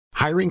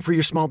Hiring for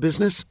your small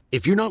business?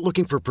 If you're not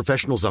looking for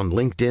professionals on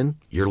LinkedIn,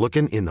 you're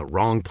looking in the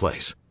wrong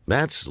place.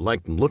 That's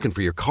like looking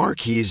for your car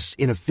keys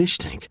in a fish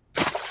tank.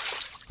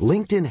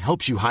 LinkedIn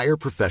helps you hire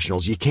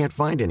professionals you can't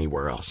find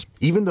anywhere else,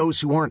 even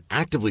those who aren't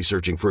actively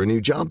searching for a new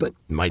job but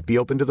might be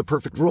open to the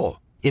perfect role.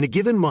 In a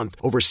given month,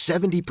 over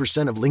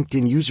 70% of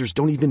LinkedIn users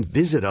don't even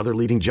visit other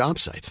leading job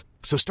sites.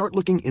 So start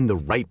looking in the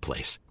right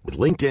place. With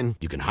LinkedIn,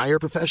 you can hire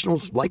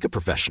professionals like a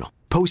professional.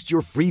 Post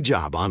your free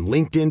job on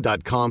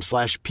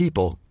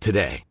linkedin.com/people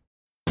today.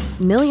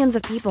 Millions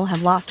of people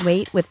have lost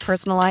weight with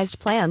personalized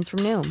plans from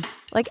Noom.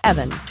 Like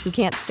Evan, who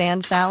can't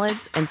stand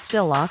salads and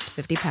still lost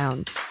 50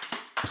 pounds.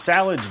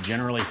 Salads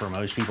generally for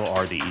most people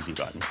are the easy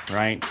button,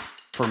 right?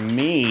 For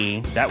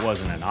me, that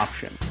wasn't an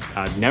option.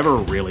 I never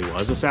really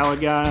was a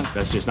salad guy.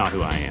 That's just not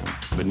who I am.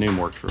 But Noom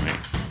worked for me.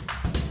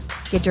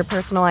 Get your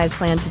personalized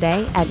plan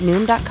today at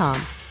Noom.com.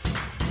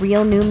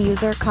 Real Noom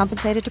user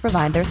compensated to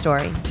provide their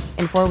story.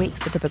 In 4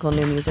 weeks, the typical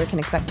Noom user can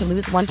expect to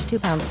lose 1 to 2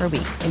 pounds per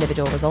week.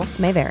 Individual results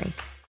may vary.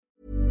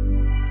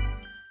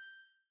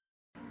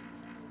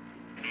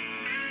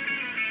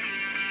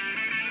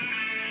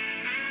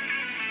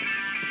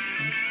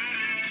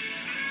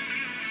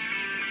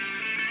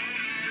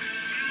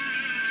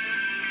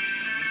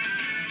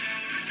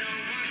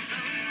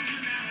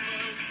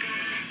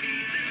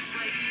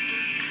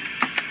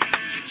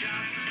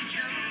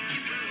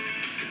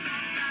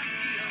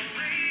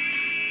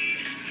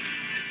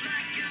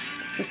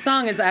 The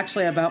song is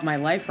actually about my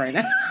life right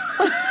now.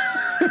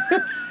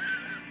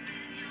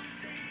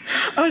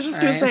 I was just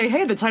going to say,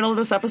 hey, the title of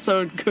this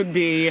episode could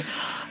be,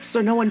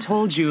 So No One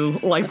Told You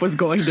Life Was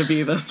Going to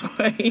Be This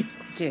Way.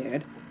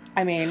 Dude,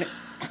 I mean,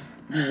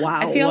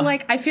 wow.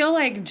 I feel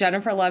like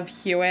Jennifer Love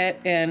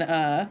Hewitt in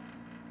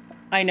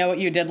I Know What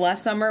You Did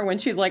Last Summer when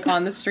she's like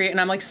on the street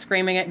and I'm like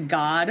screaming at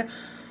God.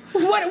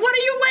 What are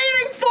you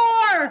waiting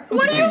for?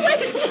 What are you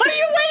waiting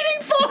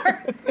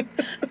for?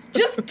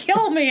 Just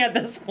kill me at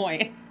this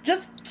point.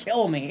 Just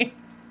kill me.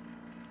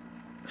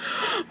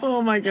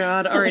 Oh my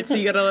God. All right, so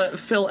you gotta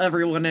fill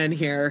everyone in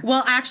here.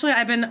 Well, actually,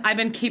 I've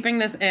been keeping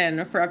this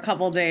in for a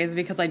couple days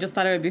because I just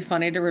thought it would be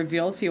funny to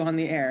reveal to you on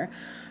the air.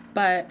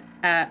 But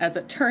as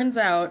it turns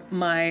out,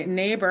 my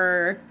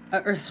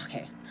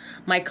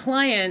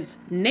client's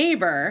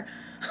neighbor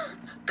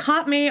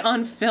caught me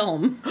on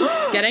film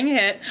getting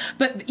hit,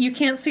 but you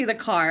can't see the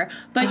car,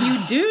 but you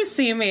do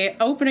see me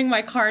opening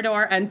my car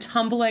door and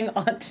tumbling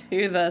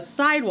onto the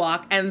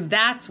sidewalk, and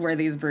that's where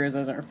these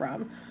bruises are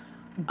from.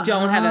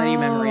 Don't have any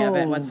memory of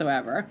it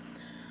whatsoever.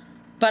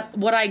 But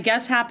what I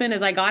guess happened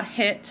is I got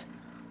hit.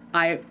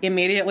 I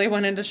immediately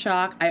went into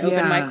shock. I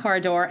opened my car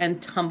door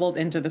and tumbled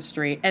into the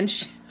street. And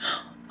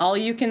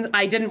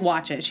I didn't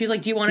watch it. She's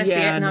like, do you want to see it?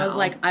 And I was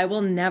like, I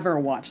will never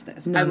watch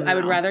this. I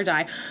would rather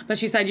die. But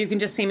she said, you can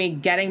just see me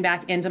getting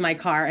back into my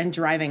car and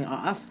driving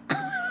off.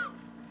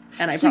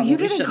 And so you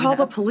didn't call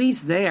the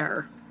police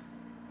there?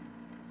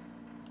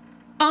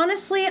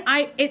 Honestly,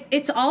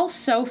 it's all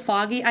so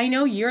foggy. I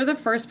know you're the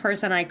first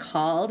person I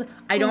called.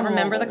 I don't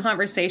remember the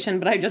conversation,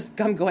 but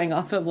I'm going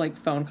off of like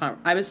phone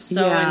I was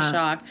so in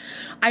shock.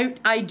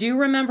 I do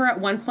remember at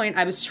one point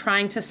I was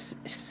trying to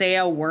say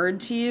a word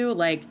to you,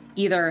 like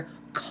either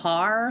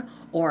car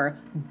or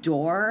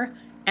door,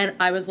 and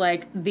I was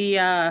like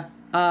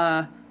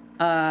and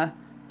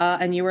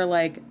you were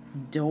like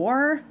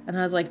door, and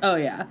I was like, oh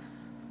yeah.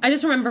 I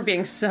just remember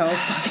being so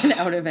fucking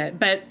out of it,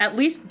 but at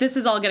least this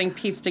is all getting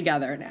pieced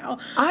together now.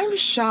 I'm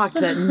shocked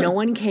that no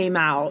one came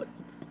out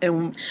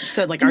and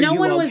said, like, are you okay?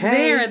 No one was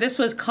there. This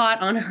was caught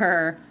on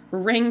her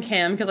Ring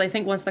cam, because I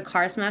think once the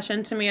car smashed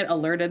into me, it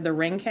alerted the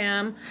Ring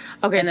cam.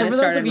 Okay, so for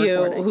those of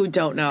you who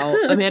don't know,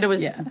 Amanda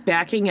was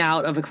backing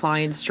out of a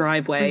client's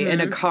driveway, and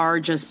a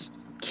car just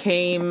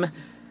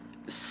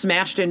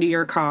smashed into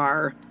your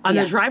car. On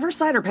the driver's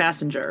side or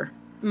passenger?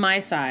 My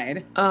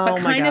side. Oh, but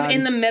kind of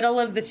in the middle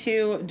of the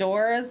two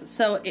doors.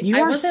 So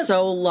you are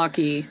so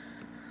lucky.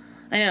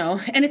 I know.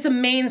 And it's a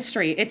main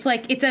street. It's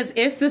as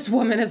if this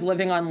woman is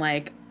living on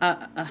like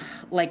a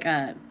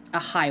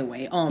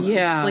highway almost.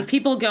 Yeah. Like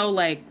people go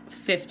like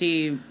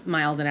 50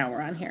 miles an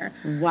hour on here.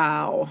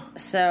 Wow.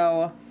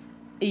 So,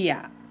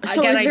 yeah.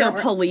 So again, is there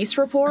a police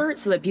report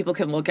so that people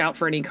can look out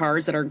for any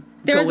cars that are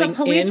going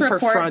in for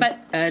front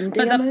end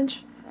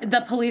damage?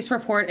 The police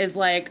report is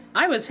like,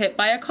 I was hit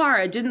by a car.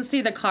 I didn't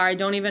see the car. I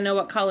don't even know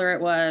what color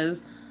it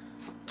was.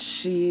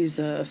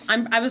 Jesus.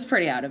 I was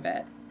pretty out of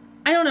it.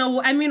 I don't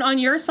know. I mean, on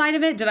your side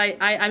of it,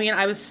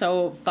 I was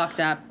so fucked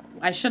up.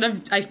 I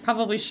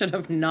probably should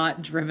have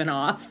not driven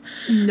off.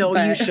 No,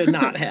 you should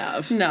not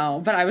have. No,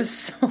 but I was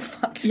so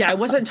fucked up. Yeah, it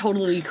wasn't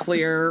totally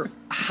clear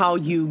how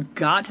you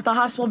got to the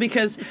hospital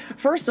because,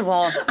 first of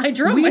all, I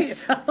drove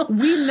myself.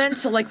 We meant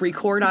to, like,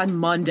 record on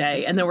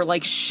Monday, and then we're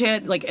like,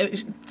 shit, like,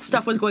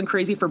 stuff was going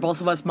crazy for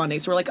both of us Monday.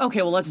 So we're like,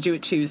 okay, well, let's do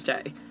it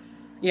Tuesday.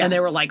 Yeah. And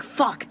they were like,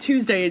 fuck,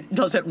 Tuesday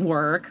doesn't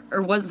work.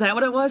 Or was that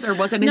what it was? Or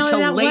was it until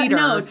that later?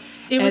 No,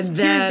 it was And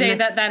Tuesday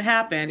then- that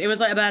happened. It was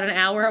like about an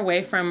hour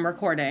away from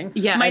recording.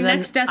 Yeah, My and then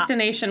next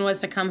destination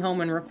was to come home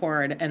and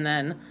record, and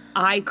then...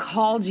 I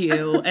called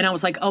you and I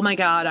was like, oh my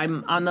God,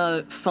 I'm on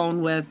the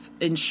phone with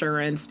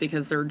insurance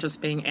because they're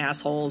just being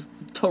assholes.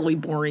 Totally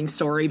boring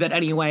story. But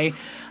anyway,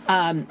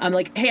 I'm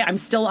like, hey, I'm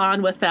still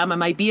on with them. I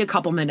might be a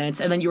couple minutes.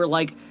 And then you were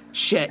like,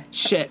 shit.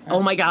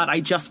 Oh my God, I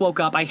just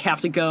woke up. I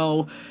have to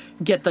go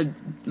get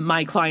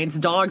my client's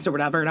dogs or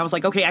whatever. And I was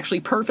like, okay, actually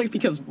perfect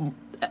because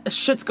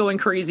shit's going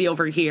crazy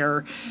over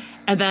here.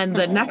 And then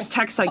the next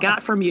text I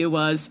got from you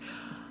was,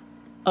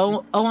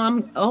 OMG.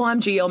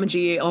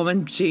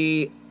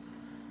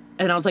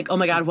 And I was like, oh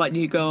my God, what? And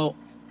you go,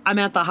 I'm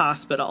at the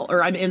hospital,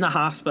 or I'm in the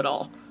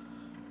hospital.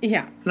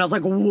 Yeah. And I was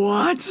like,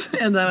 what?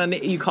 And then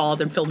you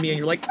called and filmed me and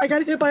you're like, I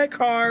got hit by a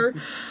car.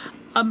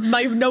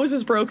 My nose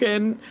is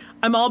broken.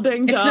 I'm all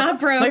banged up. It's not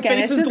broken. My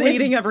face is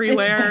bleeding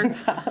everywhere.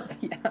 It's banged up.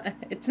 Yeah.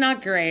 It's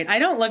not great. I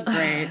don't look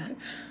great.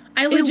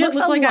 I It legit looks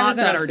look a like I lot was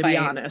in a better, to be fight.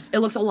 honest. It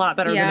looks a lot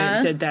better than Yeah?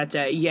 it did that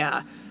day.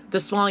 Yeah. The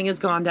swelling has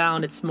gone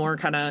down. It's more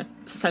kind of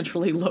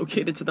centrally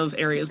located to those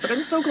areas. But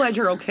I'm so glad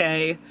you're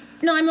okay.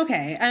 No, I'm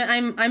okay.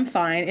 I'm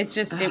fine. It's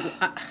just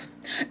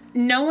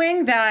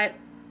knowing that,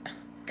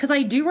 because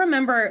I do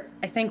remember,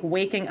 I think,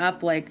 waking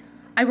up, like,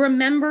 I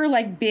remember,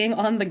 like, being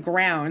on the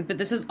ground, but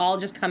this is all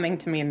just coming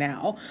to me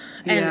now.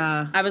 And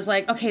Yeah. I was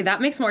like, okay,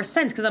 that makes more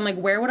sense, because I'm like,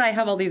 where would I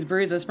have all these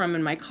bruises from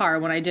in my car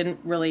when I didn't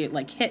really,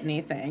 like, hit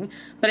anything?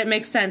 But it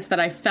makes sense that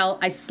I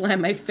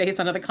slammed my face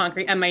onto the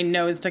concrete, and my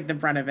nose took the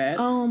brunt of it.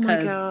 Oh my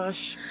 'cause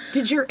gosh.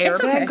 Did your It's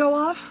airbag okay. go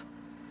off?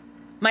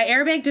 My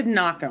airbag did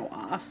not go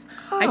off.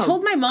 I Oh,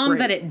 told my mom great.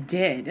 that it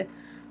did.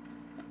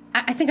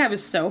 I think I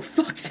was so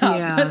fucked up.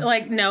 Yeah. But,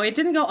 like, no, it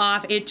didn't go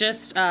off. It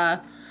just,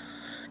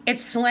 it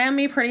slammed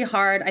me pretty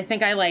hard. I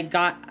think I, like,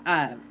 got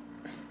a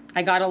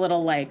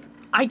little, like...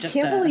 I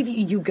can't believe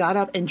you got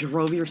up and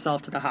drove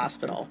yourself to the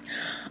hospital.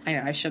 I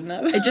know, I shouldn't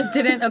have. It just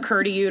didn't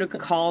occur to you to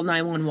call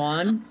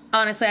 911?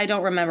 Honestly, I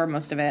don't remember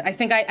most of it. I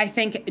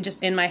think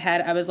just in my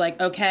head, I was like,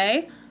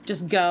 okay,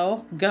 just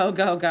go.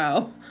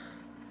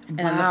 And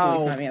then the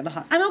police met me at the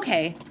hospital. I'm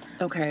okay.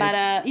 Okay.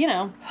 But, you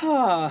know,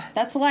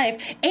 that's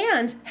life.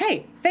 And,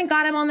 hey, thank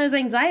God I'm on those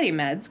anxiety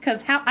meds,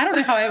 because I don't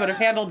know how I would have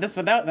handled this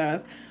without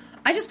those.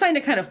 I just find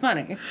it kind of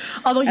funny.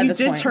 Although you this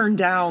did point. turn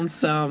down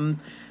some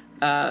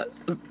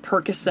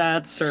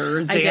Percocets or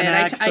I did.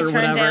 Xanax or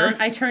whatever.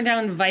 I turned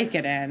down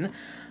Vicodin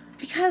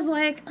because,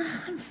 like,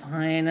 I'm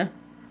fine.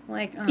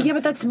 Like, Yeah,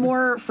 but that's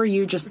more for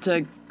you just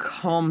to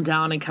calm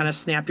down and kind of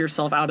snap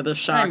yourself out of the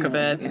shock I'm of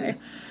it. okay.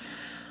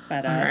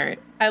 But All right.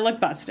 I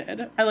look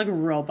busted. I look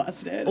real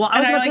busted. Well, I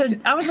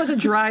And was about to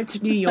drive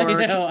to New York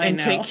I and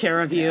know. take care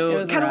of Yeah, you, it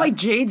was kind of rough. like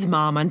Jade's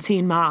mom on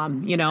Teen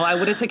Mom. You know, I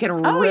would have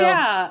taken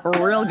yeah.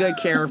 real good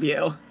care of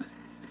you.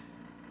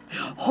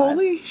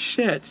 Holy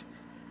shit.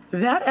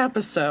 That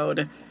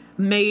episode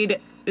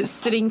made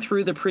sitting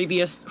through the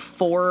previous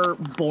 4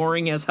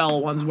 boring as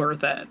hell ones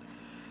worth it.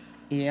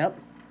 Yep.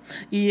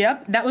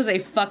 That was a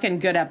fucking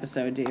good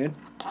episode, dude.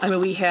 I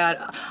mean,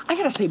 I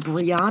gotta say,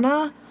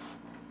 Brianna,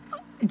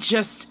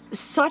 just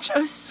such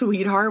a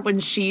sweetheart when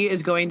she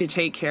is going to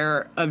take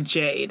care of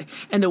Jade.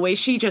 And the way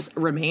she just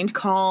remained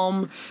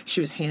calm, she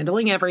was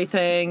handling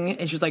everything,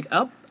 and she was like,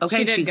 oh, okay,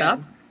 She did she's good.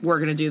 up. We're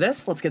gonna do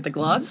this. Let's get the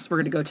gloves. We're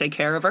gonna go take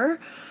care of her.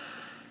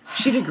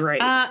 She did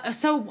great.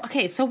 So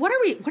what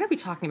are we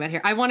talking about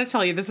here? I want to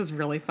tell you, this is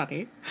really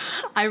funny.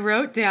 I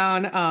wrote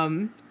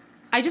down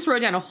I just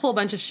wrote down a whole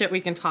bunch of shit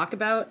we can talk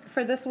about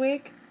for this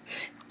week.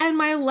 And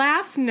my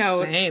last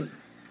note, Same.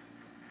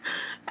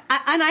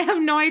 and I have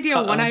no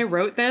idea when I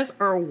wrote this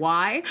or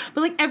why,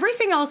 but like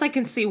everything else I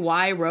can see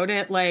why I wrote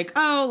it. Like,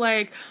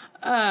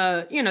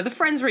 the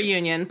Friends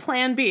reunion,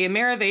 Plan B,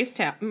 Mayor of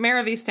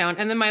Easttown,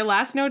 and then my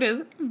last note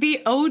is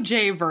the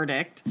OJ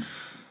verdict.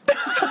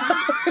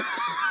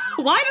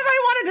 Why did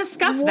I want to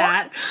discuss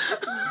that?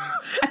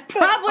 I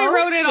probably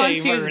wrote it on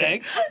OJ Tuesday.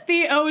 verdict.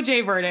 The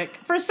OJ verdict.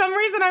 For some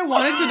reason, I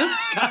wanted to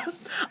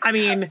discuss I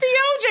mean, the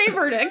OJ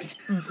verdict.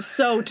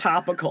 so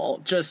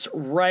topical. Just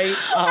right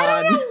I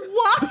don't on know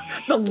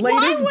why. the latest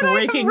Why would I have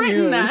breaking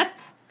written news. that?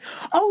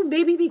 Oh,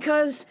 maybe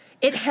because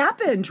it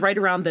happened right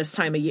around this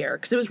time of year.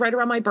 Because it was right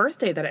around my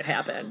birthday that it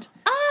happened.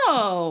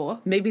 Oh,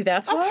 Maybe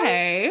that's why.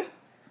 okay.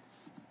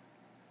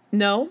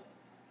 No?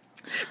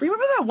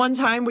 Remember that one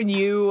time when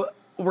you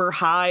were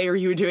high or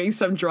you were doing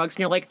some drugs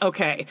and you're like,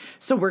 okay,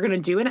 so we're going to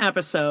do an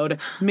episode.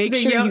 Make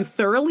sure you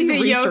thoroughly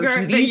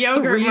research these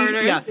yogurt three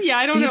murders. Yeah,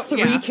 I don't know. These 3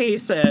 Yeah.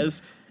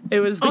 cases. It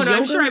was the Oh no, I'm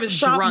yogurt sure I was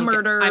shop drunk.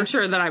 murder. I'm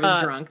sure that I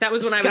was drunk. That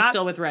was when I was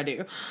still with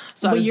Redu.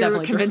 So I when was you were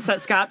definitely convinced drunk.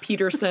 that Scott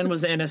Peterson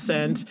was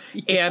innocent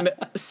and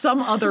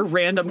some other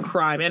random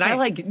crime. And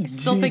I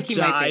still think he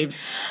might be. dived.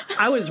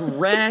 I was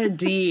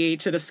ready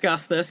to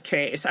discuss this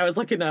case. I was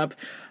looking up,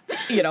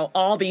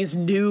 all these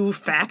new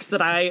facts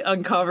that I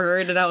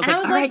uncovered, and I was And like, I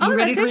was all like, right, you oh,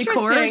 ready that's to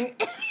record?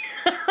 interesting.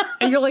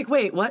 And you're like,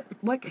 wait, what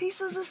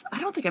case is this? I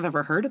don't think I've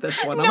ever heard of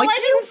this one. I'm No, like, I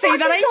didn't say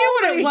that. I knew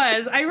what it me.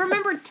 was. I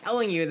remember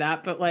telling you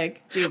that, but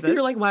like, Jesus.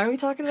 You're like, why are we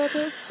talking about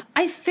this?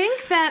 I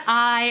think that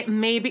I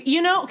maybe,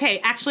 okay,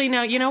 actually,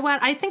 no, you know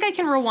what? I think I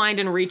can rewind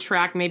and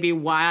retract maybe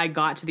why I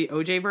got to the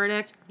OJ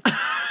verdict.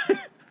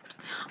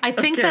 I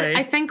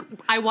think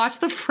I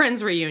watched the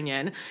Friends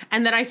reunion,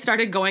 and then I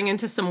started going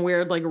into some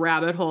weird like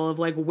rabbit hole of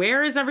like,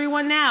 where is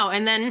everyone now?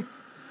 And then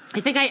I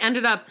think I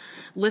ended up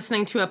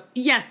listening to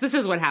this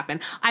is what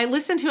happened. I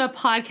listened to a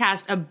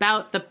podcast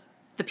about the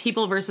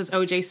People versus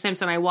OJ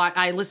Simpson.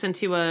 I listened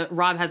to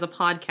Rob has a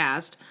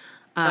podcast,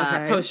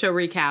 post-show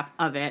recap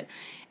of it.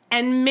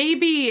 And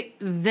maybe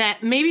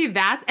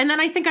that, and then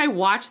I think I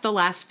watched the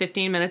last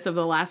 15 minutes of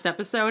the last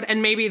episode,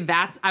 and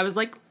I was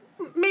like,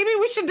 maybe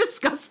we should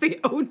discuss the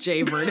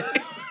OJ verdict.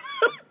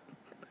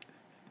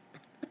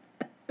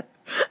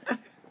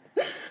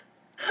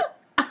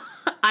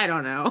 I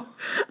don't know.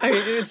 I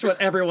mean, it's what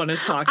everyone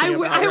is talking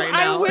about right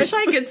now. I wish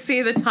I could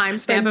see the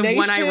timestamp of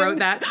when I wrote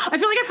that. I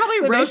feel like I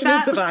probably wrote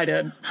that. Is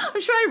divided.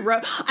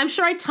 I'm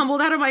sure I tumbled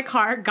out of my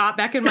car, got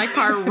back in my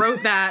car,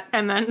 wrote that,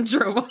 and then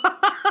drove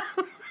off.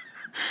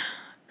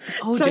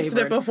 Texted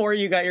it before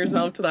you got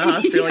yourself to the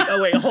hospital. You're like,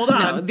 oh wait, hold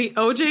on. No, the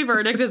OJ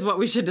verdict is what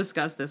we should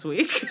discuss this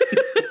week.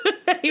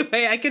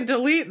 Anyway, I can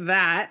delete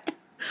that.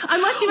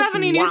 Unless you have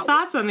any new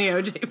thoughts on the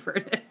OJ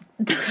verdict.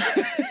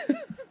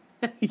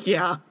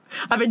 Yeah.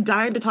 I've been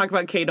dying to talk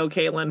about Kato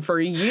Kaelin for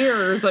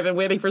years. I've been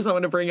waiting for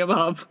someone to bring him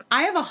up.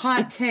 I have a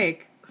hot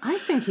take. I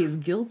think he's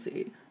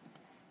guilty.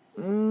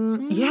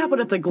 Yeah,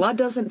 but if the glove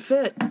doesn't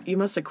fit, you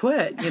must have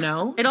quit, you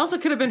know? It also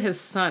could have been his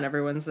son,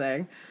 everyone's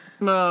saying.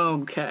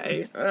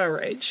 Okay. All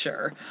right,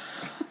 sure.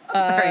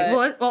 All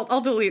right, well,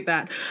 I'll delete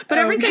that. But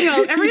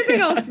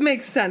everything else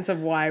makes sense of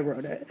why I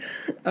wrote it.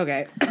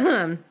 Okay.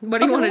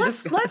 What do you want to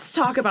discuss? Let's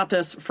talk about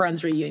this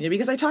Friends reunion,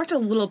 because I talked a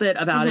little bit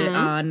about it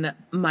on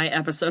my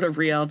episode of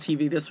Real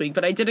TV this week,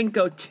 but I didn't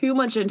go too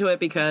much into it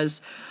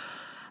because,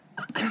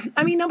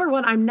 I mean, number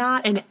one, I'm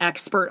not an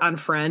expert on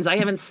Friends. I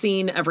haven't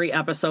seen every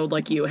episode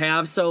like you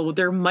have, so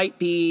there might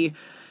be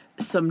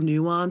some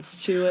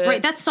nuance to it.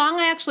 Right, that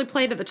song I actually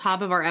played at the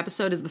top of our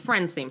episode is the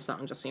Friends theme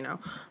song, just so you know.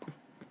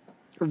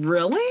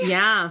 Really?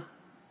 Yeah.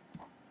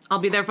 I'll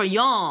be there for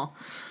y'all.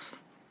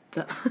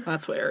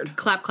 That's weird.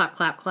 Clap, clap,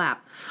 clap,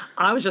 clap.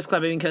 I was just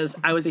clapping because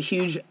I was a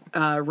huge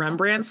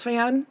Rembrandt's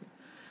fan.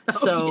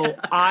 So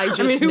I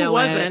just know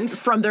it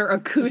from their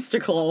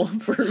acoustical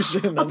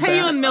version. I'll pay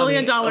you $1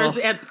 million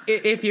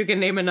if you can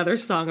name another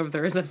song of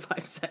theirs in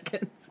 5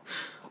 seconds.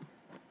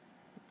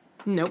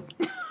 Nope.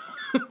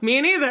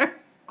 Me neither.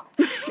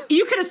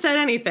 You could have said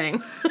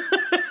anything.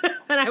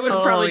 And I would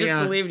have probably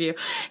just believed you.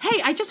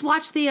 Hey, I just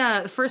watched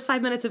the first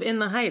 5 minutes of In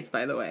the Heights,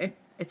 by the way.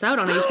 It's out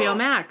on HBO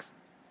Max.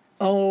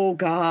 Oh,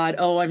 God.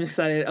 Oh, I'm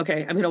excited.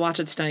 Okay, I'm going to watch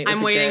it tonight.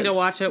 I'm waiting to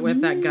watch it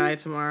with that guy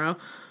tomorrow.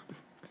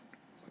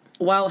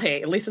 Well,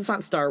 hey, at least it's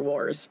not Star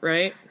Wars,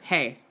 right?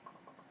 Hey.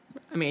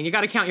 I mean, you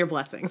got to count your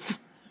blessings.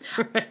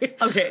 Right?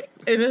 Okay,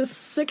 in a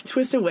sick,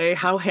 twisted way,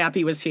 how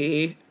happy was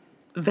he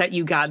that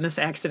you got in this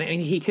accident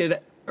and he could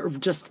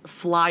just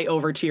fly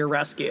over to your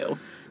rescue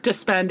to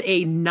spend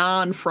a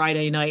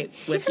non-Friday night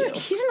with you?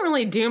 He didn't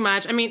really do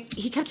much. I mean,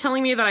 he kept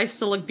telling me that I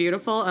still look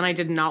beautiful, and I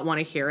did not want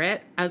to hear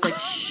it. I was like,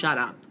 shut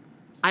up.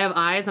 I have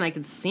eyes, and I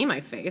can see my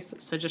face,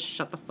 so just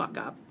shut the fuck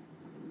up.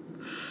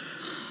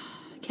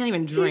 I can't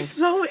even drink. He's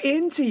so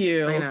into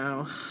you. I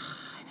know.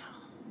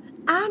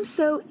 I'm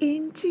so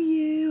into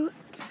you.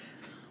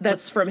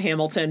 That's from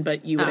Hamilton,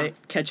 but you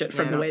wouldn't catch it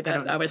from the way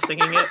that I was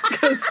singing it,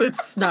 because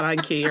it's not on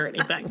key or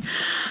anything.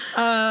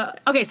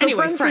 Okay, so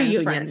anyway,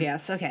 Friends,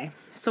 yes, okay.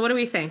 So what do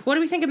we think? What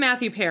do we think of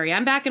Matthew Perry?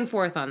 I'm back and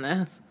forth on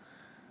this.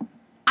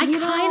 I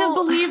kind of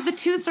believe the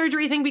tooth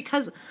surgery thing,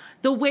 because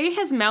the way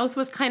his mouth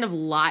was kind of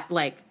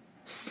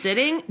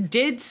sitting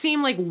did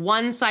seem like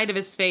one side of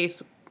his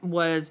face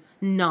was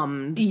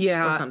numbed.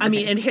 Yeah, I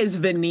mean, and his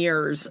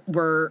veneers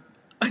were...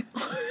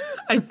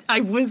 I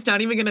was not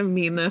even going to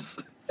mean this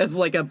as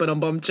like a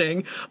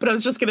bum-ching, but I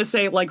was just going to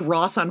say, like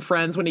Ross on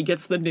Friends when he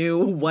gets the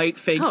new white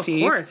fake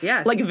teeth. Of course,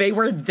 yes. Like, they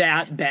were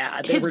that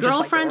bad. His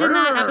girlfriend in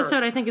that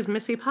episode, I think, is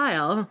Missy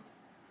Pyle.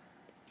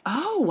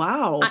 Oh,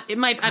 wow. I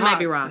might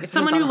be wrong. It's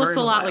someone who looks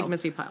a lot like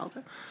Missy Pyle.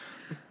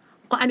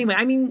 Well, anyway,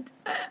 I mean,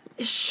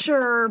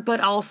 sure, but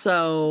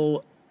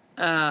also...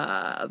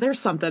 there's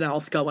something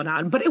else going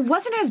on. But it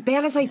wasn't as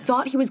bad as I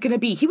thought he was going to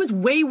be. He was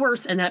way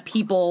worse in that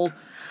People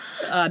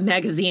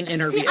magazine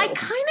interview. See, I kind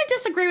of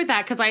disagree with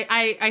that, because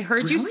I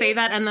heard you say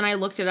that, and then I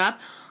looked it up.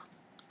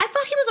 I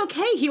thought he was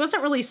okay. He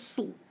wasn't really...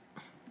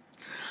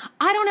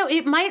 I don't know.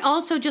 It might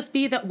also just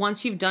be that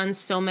once you've done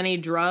so many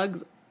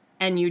drugs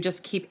and you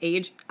just keep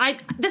age...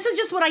 This is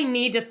just what I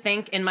need to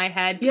think in my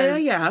head.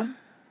 Yeah.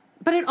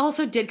 But it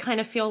also did kind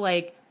of feel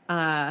like...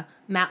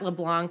 Matt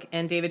LeBlanc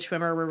and David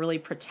Schwimmer were really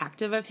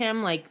protective of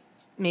him. Like,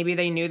 maybe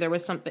they knew there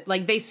was something.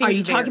 Like, they seemed... Are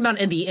you talking about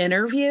in the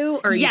interview?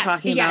 Or are you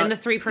talking about... in the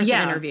 3-person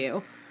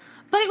interview.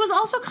 But it was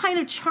also kind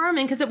of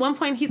charming, because at one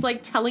point he's,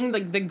 like, telling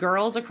the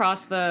girls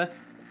across the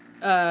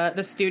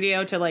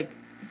studio to, like,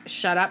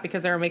 shut up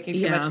because they were making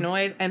too much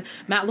noise. And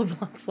Matt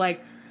LeBlanc's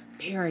like,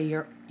 Perry,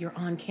 you're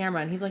on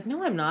camera. And he's like,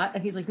 no, I'm not.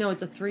 And he's like, no,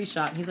 it's a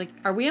 3-shot. And he's like,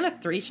 are we in a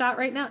 3-shot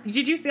right now?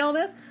 Did you see all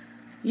this?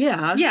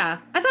 Yeah. Yeah.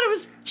 I thought it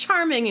was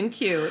charming and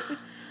cute.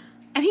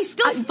 And he's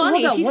still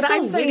funny. Well, no, he's what still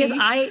I'm saying witty.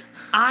 is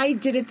I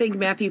didn't think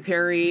Matthew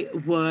Perry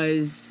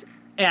was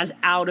as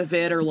out of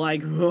it or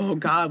like, oh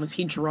God, was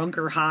he drunk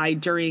or high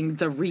during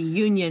the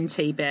reunion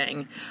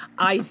taping.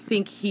 I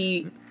think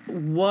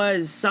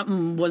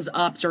something was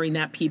up during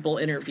that People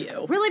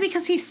interview. Really,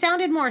 because he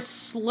sounded more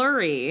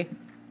slurry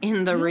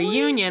in the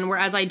reunion,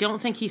 whereas I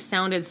don't think he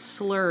sounded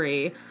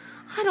slurry.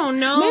 I don't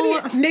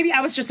know. Maybe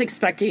I was just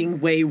expecting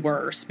way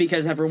worse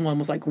because everyone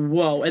was like,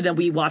 whoa. And then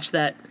we watched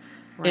that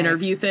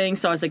interview thing,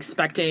 so I was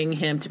expecting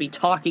him to be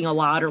talking a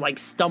lot or like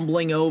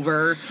stumbling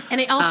over.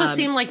 And it also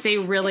seemed like they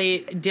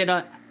really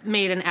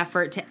made an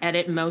effort to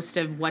edit most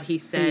of what he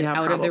said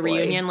out of the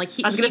reunion. Like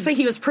I was going to say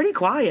he was pretty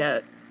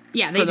quiet.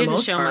 Yeah, they didn't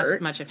show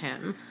much of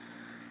him.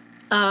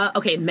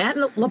 Okay,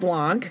 Matt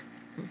LeBlanc.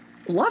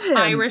 Love him.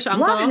 Irish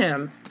uncle. Love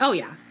him. Oh,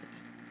 yeah.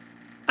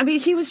 I mean,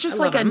 he was just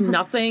like a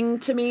nothing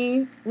to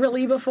me,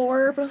 really,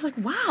 before. But I was like,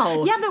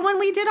 wow. Yeah, but when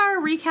we did our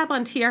recap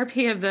on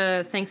TRP of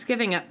the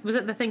Thanksgiving... Was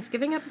it the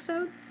Thanksgiving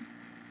episode?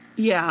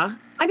 Yeah.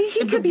 I mean,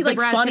 he could be like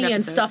funny and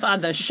episode. stuff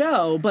on the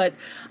show, but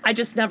I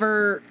just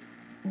never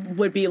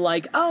would be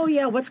like, oh,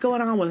 yeah, what's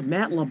going on with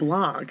Matt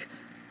LeBlanc?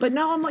 But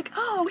now I'm like,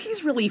 oh,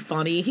 he's really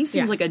funny. He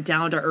seems like a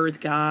down-to-earth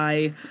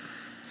guy.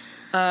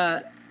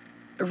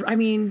 I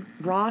mean,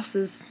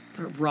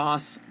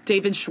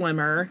 David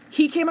Schwimmer,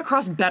 he came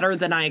across better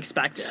than I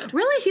expected.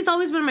 Really? He's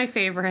always been my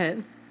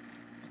favorite.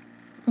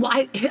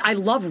 Well, I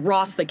love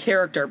Ross, the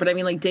character, but I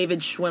mean, like, David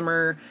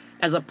Schwimmer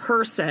as a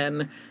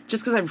person,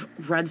 just because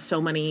I've read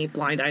so many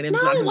blind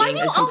items about him why being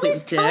do you a complete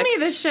always dick. tell me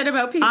this shit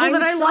about people I'm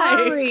that I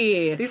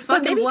sorry. like? These but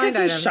fucking maybe blind because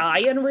items. he's shy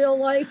in real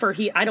life, or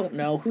I don't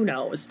know, who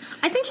knows.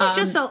 I think he's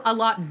just a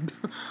lot...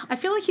 I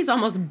feel like he's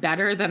almost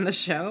better than the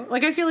show.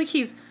 Like, I feel like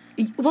he's...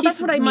 Well, that's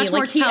what I mean. Much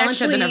more like, he talented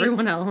actually, than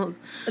everyone else.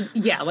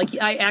 Yeah, like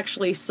I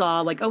actually saw,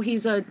 like, oh,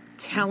 he's a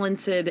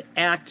talented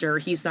actor.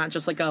 He's not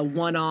just like a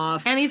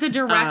one-off. And he's a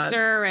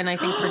director and I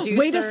think producer.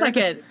 Wait a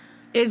second.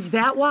 Is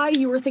that why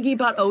you were thinking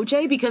about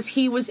OJ? Because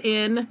he was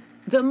in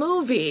the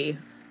movie.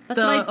 That's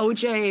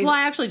OJ. Well,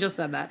 I actually just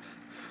said that.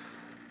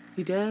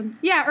 You did?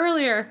 Yeah,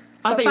 earlier.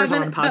 I thought you were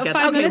on a podcast.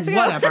 Five minutes ago.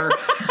 Whatever.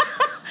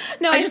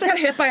 No, I just got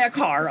hit by a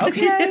car.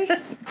 Okay.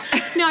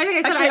 No, I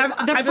think I said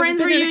Actually, the I've Friends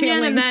been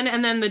reunion, inhaling-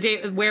 and then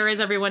the Where Is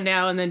Everyone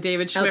Now, and then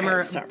David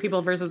Schwimmer, sorry.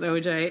 People versus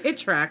OJ. It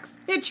tracks.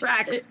 It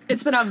tracks.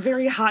 It's been a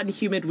very hot and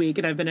humid week,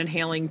 and I've been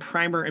inhaling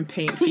primer and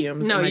paint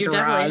fumes No, in my you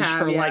garage definitely have,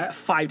 for yeah. like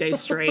 5 days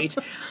straight.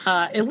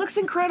 It looks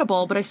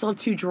incredible, but I still have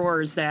 2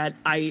 drawers that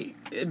I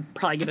am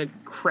probably going to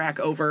crack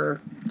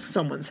over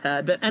someone's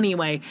head. But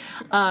anyway,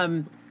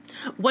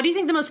 What do you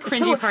think the most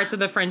cringy parts of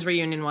the Friends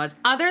reunion was?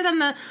 Other than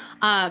the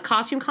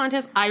costume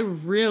contest, I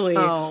really,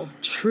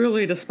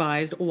 truly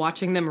despised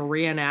watching them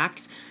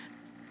reenact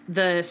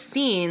the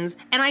scenes.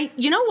 And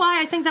you know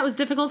why I think that was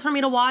difficult for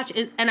me to watch,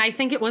 and I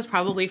think it was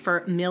probably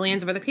for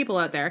millions of other people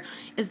out there,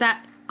 is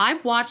that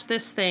I've watched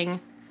this thing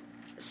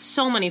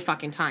so many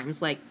fucking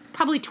times, like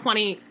probably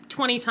 20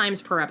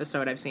 times per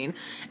episode I've seen.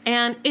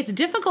 And it's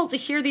difficult to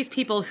hear these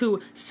people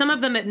who, some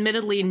of them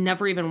admittedly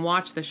never even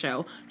watched the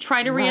show,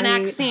 try to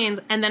reenact scenes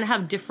and then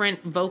have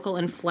different vocal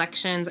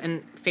inflections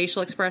and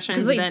facial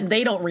expressions. because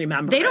they don't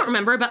remember. They don't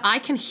remember, but I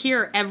can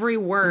hear every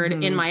word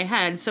in my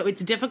head, so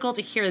it's difficult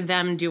to hear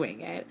them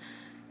doing it.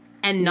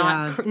 And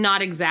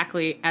not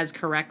exactly as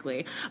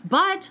correctly.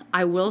 But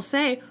I will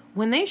say,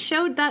 when they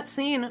showed that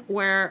scene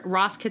where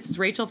Ross kisses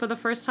Rachel for the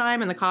first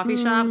time in the coffee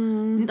shop,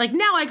 like,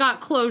 now I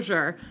got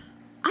closure.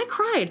 I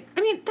cried.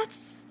 I mean,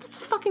 that's a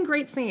fucking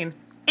great scene.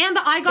 And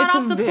the I got It's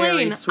off a the very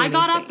plane. I sweet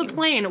got off the scene.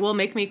 plane will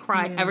make me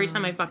cry every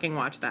time I fucking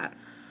watch that.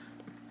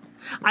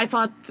 I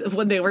thought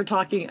when they were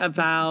talking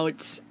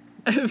about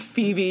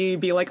Phoebe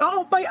be like,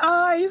 oh, my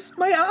eyes,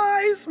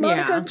 Monica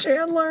Yeah.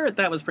 Chandler.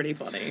 That was pretty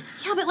funny.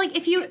 Yeah, but like,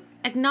 if you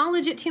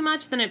acknowledge it too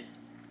much, then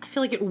I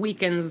feel like it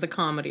weakens the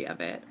comedy of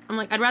it. I'm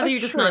like, I'd rather you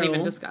just not True.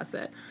 even discuss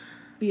it.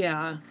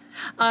 Yeah.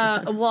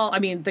 Well, I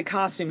mean, the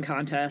costume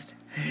contest,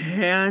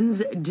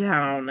 hands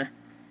down,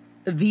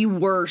 the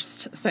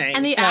worst thing.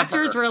 And the ever.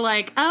 actors were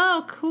like,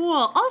 oh,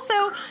 cool. Also,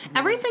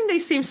 everything they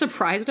seem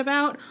surprised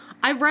about,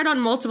 I've read on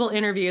multiple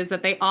interviews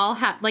that they all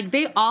had, like,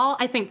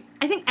 I think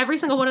every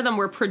single one of them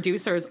were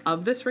producers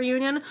of this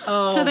reunion.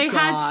 Oh, so they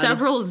had God.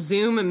 several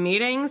Zoom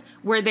meetings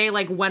where they,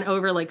 like, went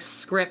over, like,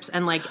 scripts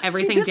and, like,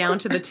 everything this down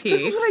is- to the T.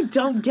 This is what I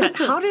don't get.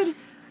 How did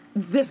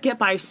this get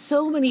by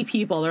so many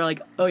people? They're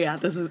like, oh yeah,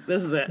 this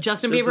is it.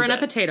 Justin This Bieber is in a it.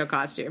 potato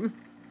costume.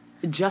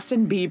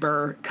 Justin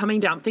Bieber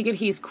coming down, thinking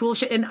he's cool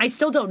shit, and I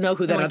still don't know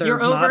who that Like, other you're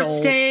model,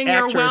 overstaying,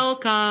 you're actress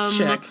welcome.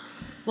 chick.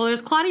 Well,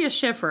 there's Claudia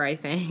Schiffer, I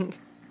think.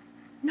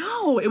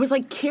 No, it was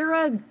like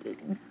Kara. Well,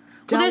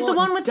 there's the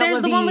one with the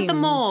Delevingne.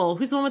 mole.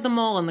 Who's the one with the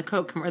mole in the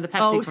Coke or the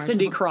Pepsi? Oh, commercial?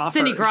 Cindy Crawford.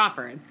 Cindy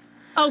Crawford.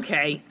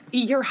 Okay,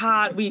 you're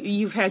hot.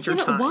 You've had your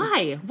time.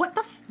 Why? What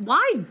the?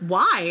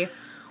 Why?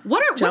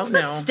 What's Don't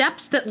the know.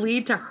 steps that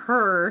lead to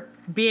her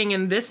being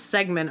in this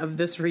segment of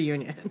this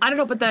reunion. I don't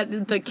know, but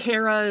the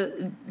Cara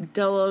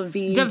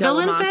Delevingne,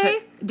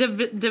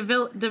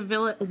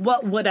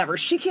 whatever.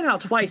 She came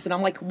out twice, and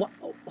I'm like,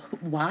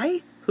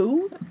 why?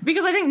 Who?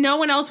 Because I think no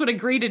one else would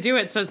agree to do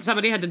it, so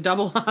somebody had to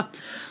double up.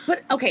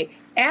 But okay,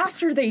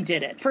 after they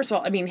did it, first of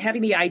all, I mean,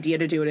 having the idea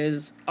to do it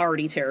is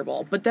already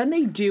terrible. But then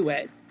they do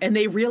it, and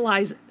they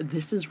realize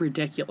this is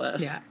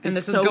ridiculous. Yeah, and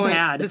it's this is so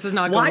bad. This is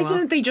not going Why well.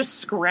 didn't they just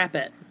scrap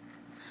it?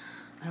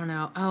 I don't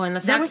know. Oh, and the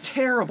fact That was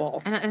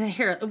terrible. And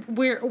here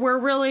we're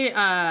really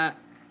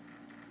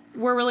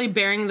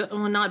bearing the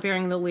not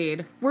bearing the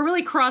lead. We're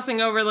really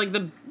crossing over like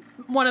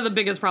one of the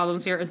biggest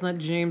problems here is that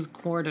James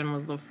Corden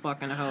was the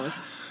fucking host.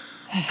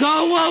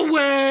 Go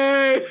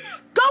away!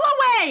 Go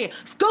away!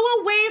 Go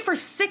away for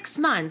 6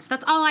 months.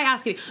 That's all I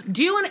ask you.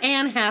 Do an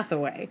Anne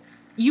Hathaway.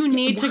 You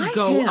need to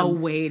go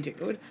away,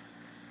 dude.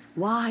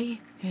 Why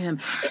him?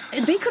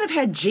 They could have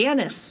had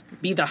Janice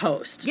be the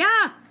host.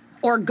 Yeah.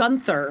 Or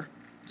Gunther.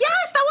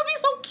 Yes, that would be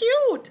so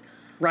cute.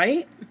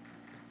 Right?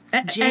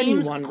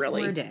 James Anyone,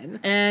 really. Corden.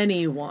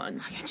 Anyone.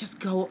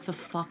 Just go the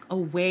fuck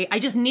away. I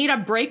just need a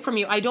break from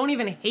you. I don't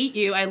even hate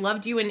you. I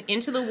loved you in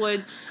Into the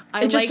Woods.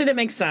 It just didn't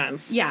make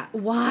sense. Yeah,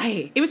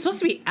 why? It was supposed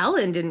to be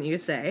Ellen, didn't you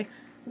say?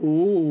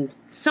 Ooh.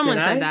 Someone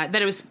said that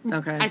it was...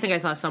 Okay. I think I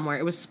saw somewhere.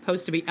 It was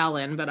supposed to be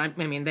Ellen, but I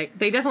mean, they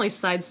definitely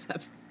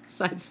sidestepped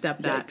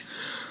that.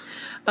 Yikes.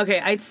 Okay,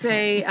 I'd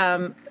say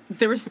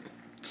there was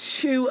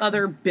 2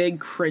 other big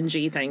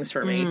cringy things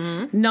for me.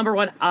 Mm-hmm. Number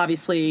 1,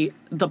 obviously,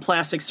 the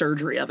plastic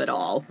surgery of it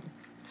all.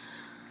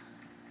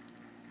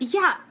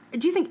 Yeah.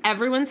 Do you think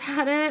everyone's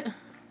had it?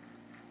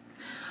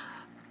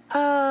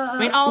 I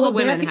mean, all the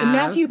women have.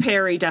 Matthew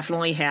Perry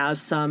definitely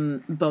has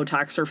some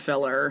Botox or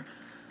filler.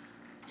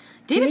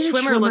 David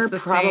Schwimmer looks the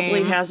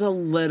probably same. has a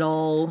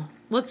little.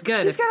 Looks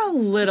good. He's got a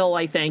little,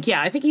 I think.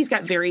 Yeah, I think he's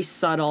got very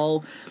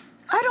subtle.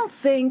 I don't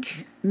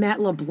think Matt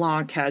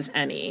LeBlanc has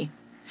any.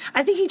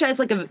 I think he has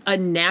like a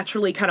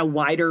naturally kind of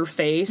wider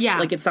face. Yeah.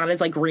 Like it's not as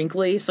like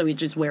wrinkly, so he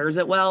just wears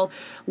it well.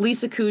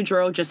 Lisa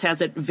Kudrow just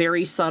has it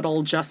very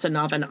subtle, just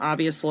enough, and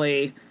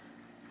obviously,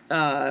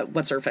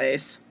 what's her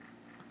face?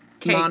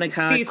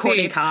 Monica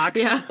Courtney Cox.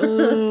 Yeah.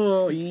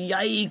 Oh,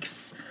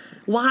 yikes.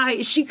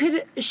 Why? She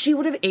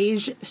would have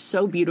aged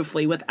so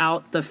beautifully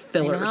without the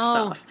filler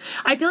stuff.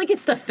 I feel like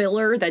it's the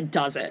filler that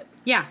does it.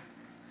 Yeah.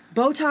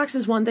 Botox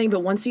is one thing,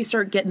 but once you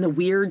start getting the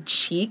weird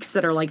cheeks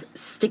that are like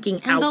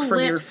sticking out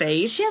from your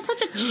face. She has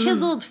such a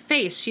chiseled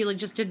face. She like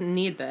just didn't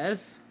need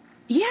this.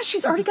 Yeah,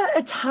 she's already got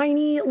a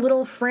tiny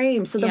little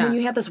frame. So then when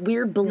you have this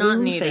weird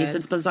balloon face,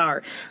 it's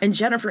bizarre. And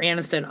Jennifer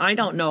Aniston, I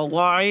don't know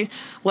why,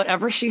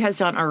 whatever she has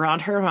done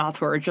around her mouth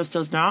where it just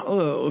does not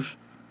move.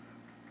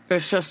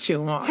 It's just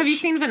too much. Have you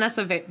seen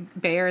Vanessa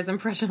Bayer's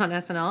impression on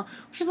SNL?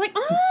 She's like,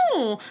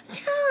 oh,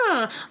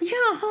 yeah,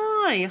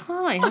 hi,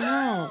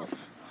 hello.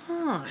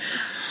 Hi.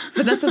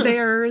 Vanessa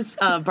Bayer's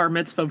Bar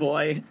Mitzvah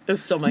Boy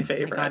is still my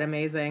favorite. Oh my God,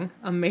 amazing.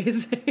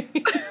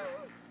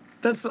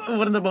 That's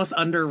one of the most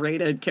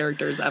underrated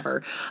characters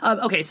ever.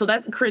 Okay, so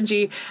that's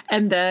cringy.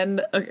 And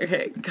then,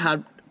 okay,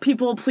 God,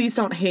 people, please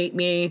don't hate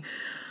me.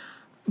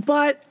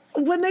 But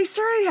when they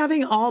started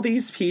having all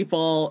these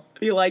people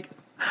be like,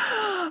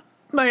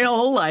 my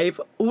whole life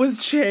was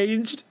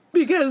changed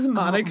because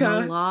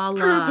Monica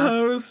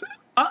proposed.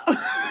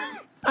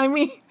 I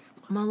mean...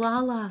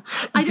 Malala.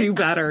 Do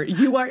better.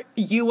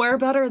 You are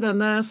better than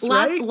this,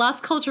 right?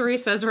 Las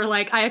Culturistas were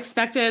like, I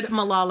expected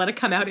Malala to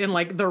come out in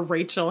like the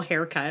Rachel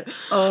haircut.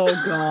 Oh,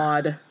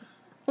 God.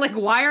 Like,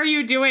 why are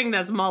you doing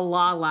this,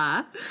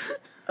 Malala?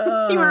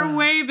 You are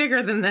way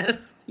bigger than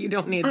this. You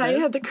don't need this. I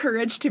had the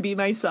courage to be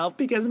myself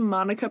because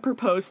Monica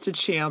proposed to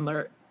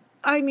Chandler.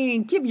 I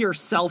mean, give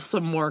yourself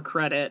some more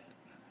credit.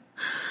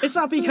 It's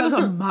not because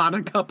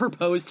Monica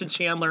proposed to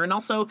Chandler. And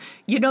also,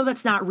 you know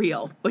that's not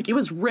real. Like, it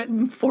was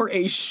written for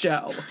a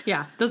show.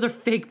 Yeah, those are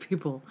fake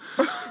people.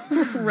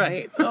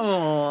 Right.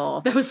 Oh.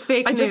 That was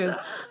fake news.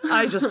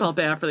 I just felt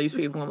bad for these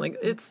people. I'm like,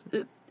 it's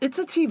a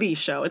TV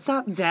show. It's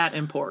not that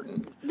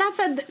important. That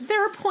said,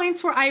 there are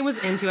points where I was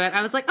into it.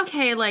 I was like,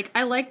 okay, like,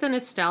 I like the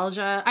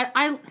nostalgia.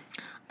 I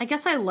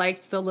guess I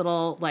liked the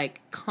little,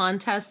 like,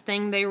 contest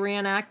thing they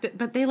reenacted.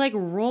 But they, like,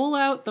 roll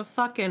out the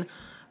fucking...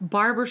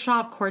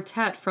 barbershop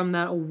quartet from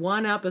that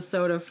one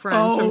episode of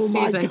Friends from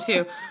season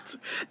 2.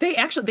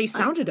 They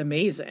sounded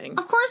amazing.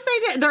 Of course they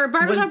did. They're a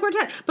barbershop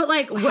quartet. But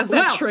like, was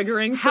that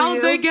triggering for how'd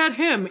you? they get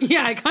him?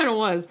 Yeah, it kind of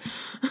was.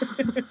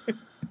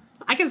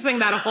 I can sing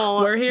that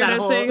whole. We're here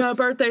to sing a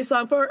birthday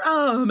song for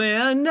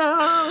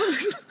Amanda.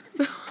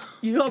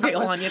 Okay, hold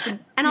on. You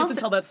have to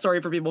tell that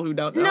story for people who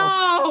don't know.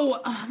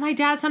 No, my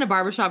dad sent a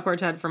barbershop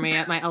quartet for me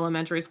at my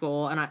elementary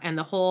school, and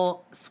the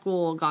whole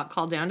school got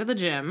called down to the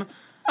gym.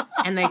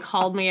 And they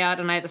called me out,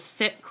 and I had to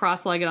sit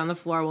cross-legged on the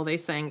floor while they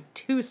sang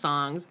 2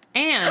 songs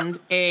and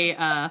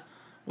a,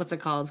 what's it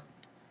called?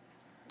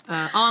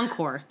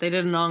 Encore. They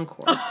did an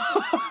encore.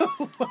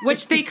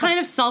 Which they kind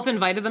of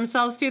self-invited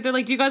themselves to. They're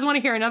like, do you guys want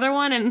to hear another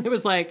one? And it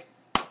was like...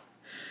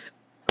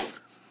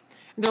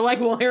 They're like,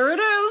 well, here it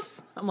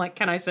is. I'm like,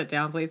 can I sit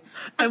down, please?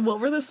 And what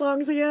were the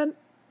songs again?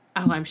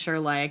 Oh, I'm sure,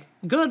 like,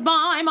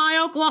 goodbye,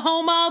 my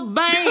Oklahoma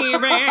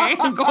baby.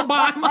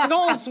 Goodbye, my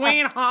gold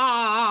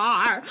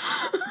sweetheart.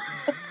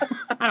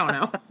 I don't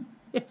know.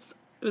 It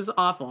was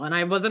awful, and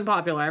I wasn't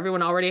popular.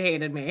 Everyone already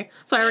hated me.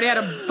 So I already had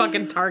a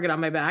fucking target on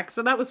my back,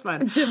 so that was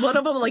fun. Did one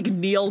of them, like,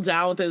 kneel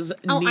down with his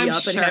knee I'm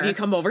up sure. and have you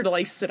come over to,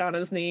 like, sit on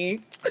his knee?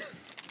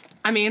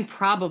 I mean,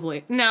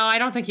 probably. No, I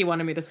don't think he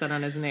wanted me to sit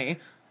on his knee.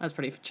 I was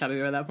pretty chubby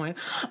at that point.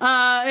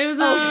 It was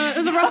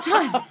a rough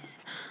time.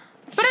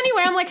 But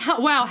anyway, I'm like,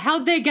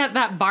 how'd they get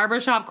that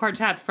barbershop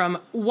quartet from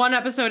one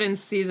episode in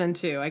season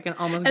 2? I can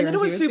almost And then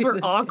it was guarantee super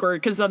season 2.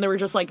 awkward because then they were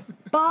just like,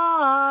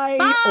 bye.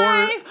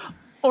 Bye.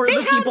 Or They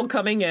the had- people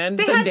coming in,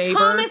 They the had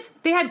neighbor.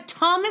 They had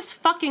Thomas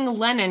fucking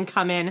Lennon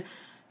come in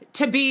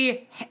to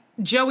be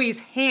Joey's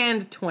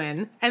hand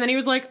twin, and then he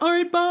was like, "All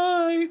right,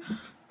 bye."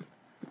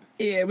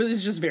 Yeah, it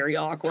was just very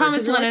awkward. Thomas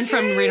 'Cause you're Lennon like,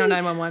 from "Hey, Reno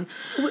 911.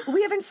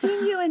 We haven't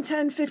seen you in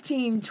 10,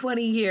 15,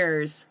 20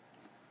 years.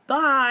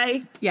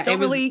 Bye. Yeah, Don't it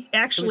was- really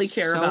actually it was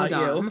care so about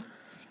dumb. you.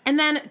 And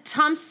then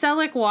Tom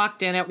Selleck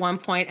walked in at one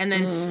point and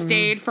then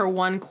stayed for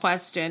one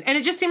question, and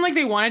it just seemed like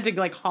they wanted to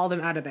like haul them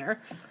out of there.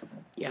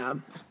 Yeah.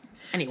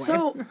 Anyway,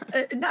 So,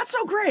 not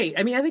so great.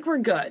 I mean, I think we're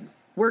good.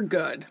 We're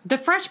good. the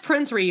Fresh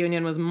Prince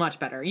reunion was much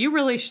better. You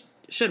really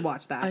should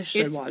watch that. I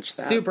should It's watch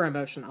that. Super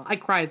emotional. I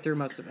cried through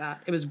most of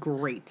that. It was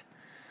great.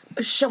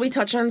 Shall we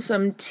touch on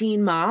some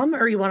Teen Mom,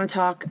 or you want to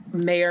talk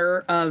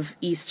Mayor of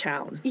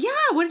Easttown? Yeah,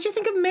 what did you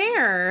think of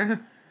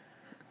Mayor?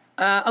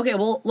 Okay,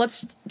 well,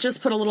 let's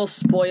just put a little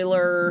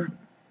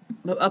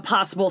a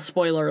possible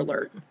spoiler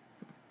alert.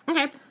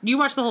 Okay, you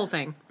watched the whole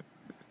thing.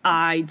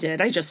 I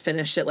did. I just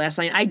finished it last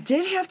night. I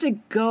did have to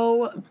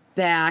go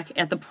back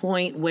at the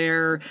point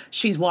where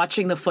she's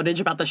watching the footage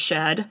about the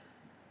shed.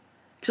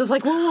 Because I was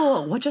like,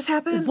 whoa, what just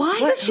happened? Why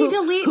What? did she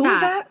delete who that? was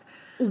that?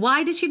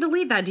 Why did she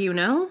delete that? Do you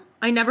know?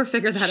 I never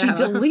figured that She out.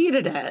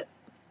 deleted it.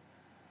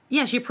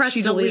 Yeah, she pressed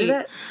She delete. deleted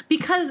it?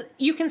 Because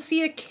you can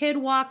see a kid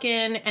walk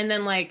in and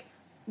then like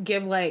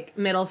give like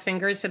middle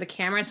fingers to the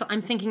camera. So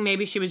I'm thinking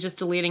maybe she was just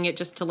deleting it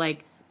just to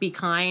like be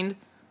kind,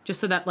 just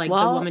so that like the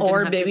Well, woman didn't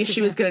or have maybe to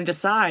she was going to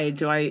decide,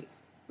 do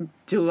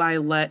I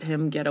let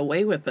him get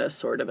away with this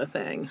sort of a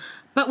thing?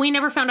 But we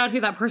never found out who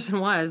that person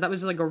was. That was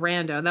just like a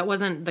rando. That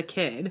wasn't the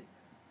kid.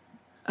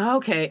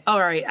 Okay, all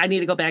right. I need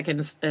to go back and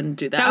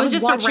do that. That I was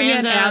just a watching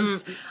it random-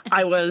 as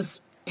I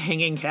was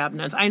hanging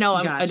cabinets. I know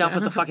I'm Gotcha. enough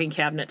with the fucking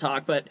cabinet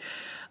talk, but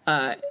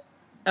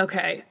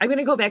okay. I'm going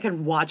to go back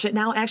and watch it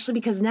now, actually,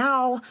 because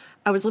now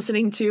I was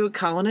listening to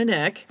Colin and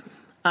Nick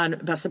on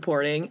Best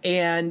Supporting,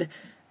 and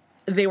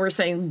they were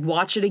saying,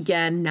 watch it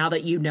again now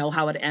that you know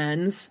how it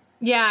ends,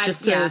 Yeah,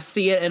 just to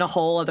see it in a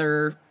whole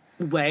other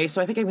way.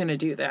 So I think I'm going to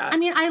do that. I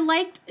mean,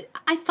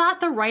 I thought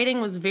the writing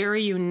was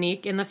very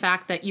unique in the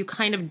fact that you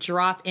kind of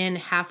drop in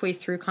halfway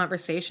through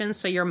conversations,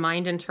 so your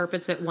mind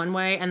interprets it one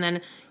way, and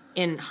then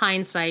in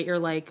hindsight, you're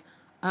like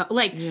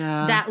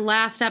Yeah. that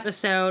last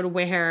episode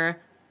where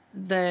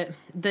the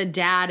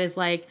dad is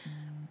like,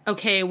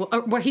 okay,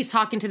 where he's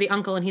talking to the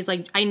uncle and he's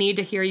like, I need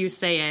to hear you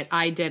say it.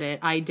 I did it.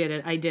 I did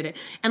it. I did it.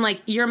 And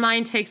like your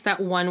mind takes that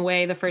one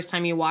way the first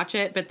time you watch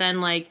it, but then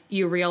like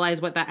you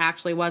realize what that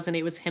actually was. And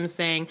it was him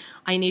saying,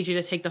 I need you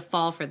to take the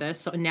fall for this.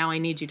 So now I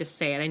need you to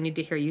say it. I need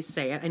to hear you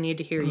say it. I need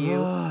to hear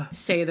you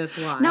say this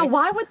line. Now,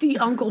 why would the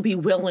uncle be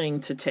willing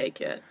to take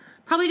it?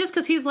 Probably just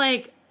because he's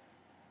like,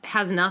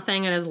 has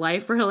nothing in his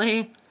life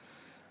really.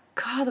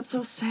 God, that's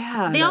so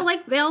sad. They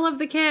all love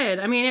the kid.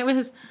 I mean, I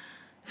was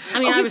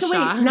Okay, so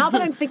shocked. wait, now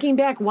that I'm thinking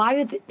back,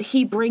 why did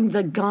he bring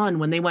the gun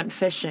when they went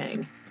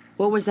fishing?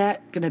 What was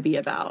that going to be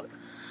about?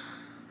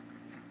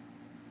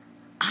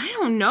 I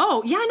don't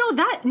know. Yeah, I know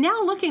that.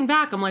 Now looking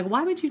back, I'm like,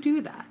 why would you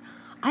do that?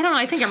 I don't know.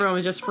 I think everyone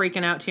was just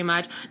freaking out too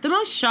much. The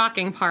most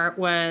shocking part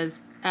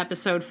was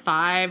episode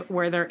 5,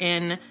 where they're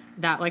in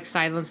that like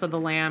Silence of the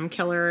Lamb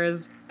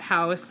killer's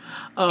house.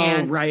 Oh,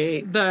 and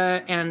right.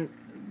 And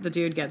the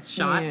dude gets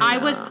shot. Yeah.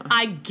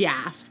 I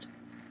gasped.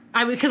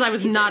 Because I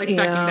was not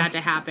expecting Yeah. that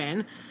to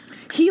happen.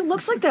 He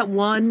looks like that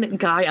one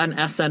guy on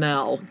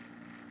SNL.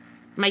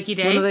 Mikey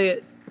One of Day.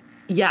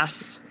 the,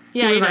 yes.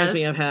 Yeah, he he reminds does.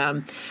 me of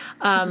him.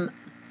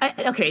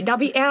 Okay, now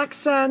the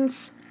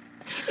accents,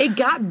 it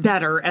got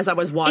better as I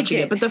was watching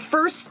did. it, but the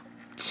first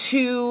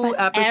 2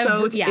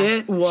 episodes, yeah.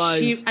 it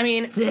was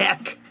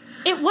thick.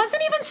 It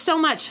wasn't even so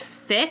much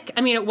thick.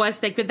 I mean, it was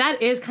thick, but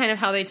that is kind of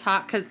how they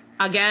talk. Because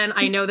again,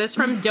 I know this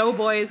from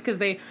Doughboys because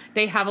they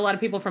have a lot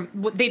of people from.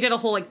 They did a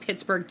whole like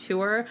Pittsburgh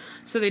tour,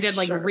 so they did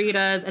like Sure.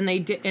 Rita's, and they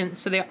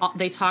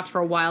talked for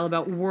a while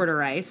about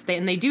water ice.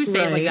 They do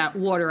say it like Right. that,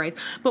 water ice.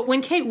 But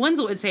when Kate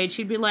Winslet would say it,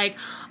 she'd be like,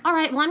 "All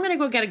right, well, I'm going to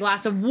go get a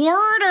glass of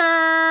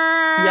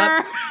water."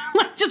 Yep.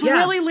 Like just Yeah.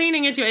 really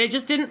leaning into it. It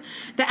just didn't.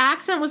 The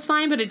accent was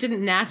fine, but it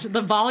didn't match.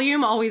 The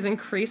volume always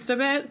increased a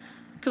bit.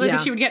 Because I think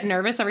Yeah. she would get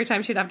nervous every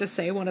time she'd have to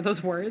say one of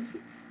those words.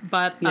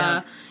 But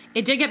Yeah.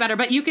 it did get better.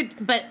 But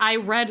I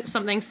read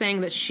something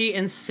saying that she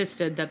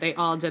insisted that they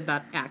all did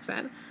that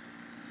accent.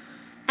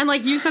 And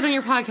like you said on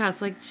your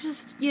podcast, like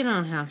just you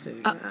don't have to.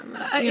 Do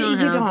that. You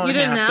don't You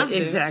didn't have have to.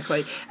 to.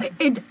 Exactly.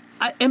 And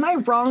am I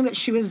wrong that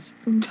she was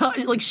not,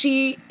 like,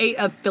 she ate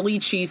a Philly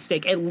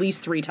cheesesteak at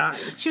least 3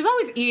 times? She was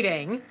always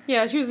eating.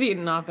 Yeah, she was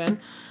eating often.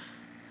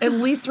 At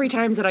least 3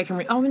 times that I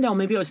can oh, no,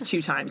 maybe it was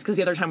 2 times, because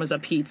the other time was a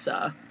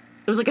pizza.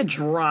 It was like a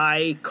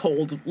dry,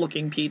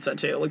 cold-looking pizza,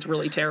 too. It looked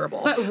really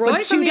terrible. But Roy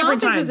from The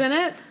Office is in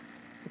it.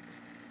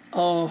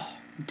 Oh,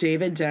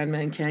 David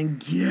Denman can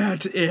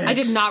get it. I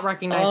did not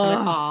recognize him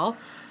at all.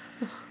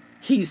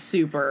 He's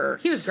super...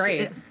 He was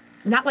great.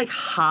 Not, like,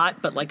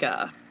 hot, but like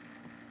a...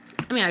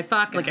 I mean, I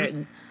fuck like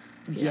him.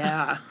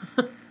 Yeah.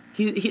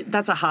 he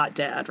that's a hot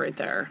dad right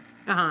there.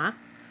 Uh-huh.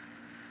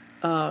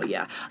 Oh,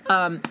 yeah.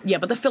 Yeah,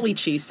 but the Philly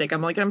cheesesteak,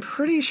 I'm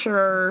pretty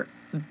sure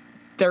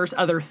there's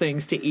other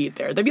things to eat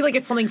there. They'd be like,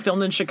 it's something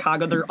filmed in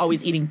Chicago. They're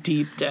always eating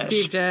deep dish.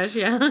 Deep dish,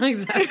 yeah,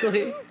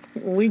 exactly.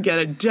 We get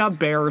it. Da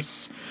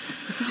Bears.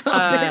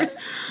 Bears.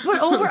 But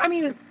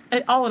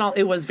all in all,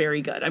 it was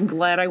very good. I'm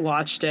glad I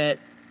watched it.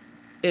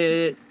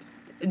 It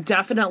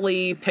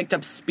definitely picked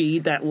up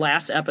speed. That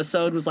last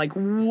episode was like,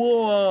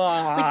 whoa.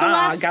 Like the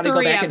last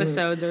 3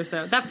 episodes or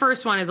so. That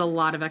first one is a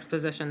lot of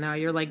exposition, though.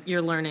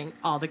 You're learning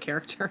all the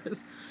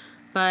characters.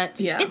 But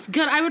yeah, it's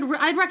good.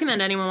 I'd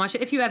recommend anyone watch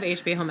it if you have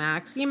HBO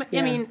Max.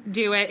 I mean,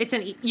 do it.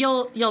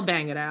 You'll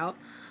bang it out.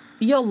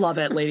 You'll love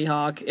it, Lady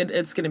Hawk.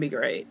 It's going to be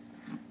great.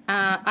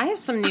 I have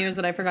some news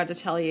that I forgot to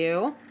tell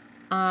you.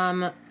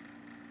 I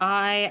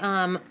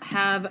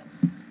have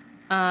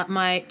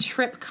my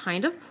trip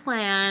kind of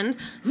planned.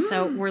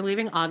 So we're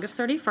leaving August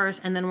 31st,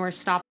 and then we're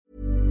stopping.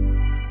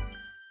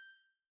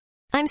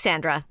 I'm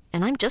Sandra,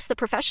 and I'm just the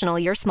professional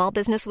your small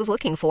business was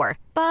looking for.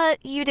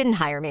 But you didn't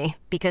hire me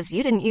because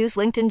you didn't use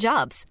LinkedIn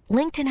Jobs.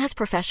 LinkedIn has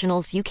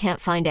professionals you can't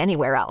find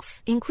anywhere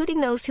else,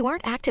 including those who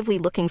aren't actively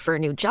looking for a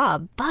new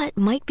job, but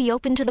might be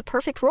open to the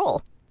perfect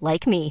role,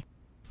 like me.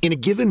 In a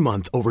given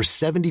month, over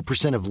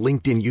 70% of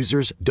LinkedIn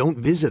users don't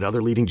visit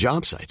other leading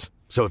job sites.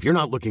 So if you're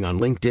not looking on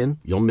LinkedIn,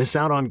 you'll miss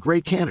out on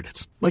great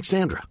candidates like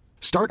Sandra.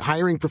 Start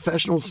hiring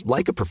professionals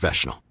like a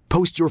professional.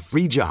 Post your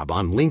free job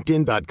on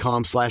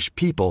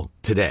linkedin.com/people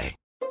today.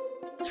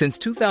 Since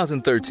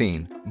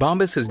 2013,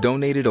 Bombas has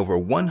donated over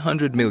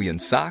 100 million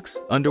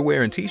socks,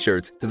 underwear, and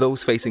T-shirts to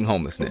those facing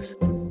homelessness.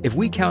 If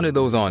we counted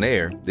those on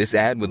air, this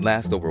ad would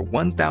last over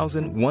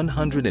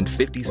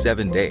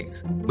 1,157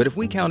 days. But if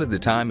we counted the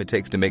time it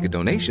takes to make a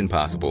donation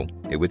possible,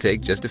 it would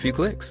take just a few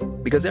clicks.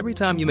 Because every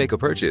time you make a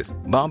purchase,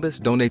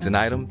 Bombas donates an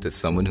item to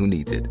someone who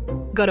needs it.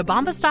 Go to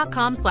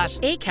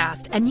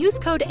bombas.com/ACAST and use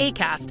code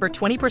ACAST for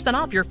 20%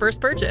 off your first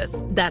purchase.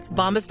 That's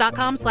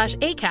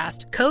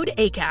bombas.com/ACAST, code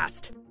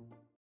ACAST.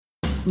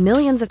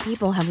 Millions of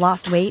people have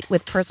lost weight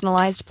with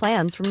personalized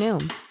plans from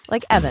Noom.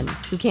 Like Evan,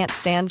 who can't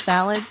stand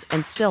salads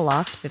and still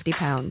lost 50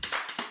 pounds.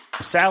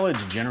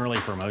 Salads generally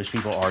for most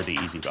people are the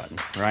easy button,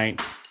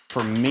 right?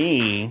 For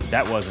me,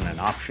 that wasn't an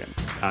option.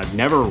 I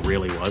never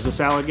really was a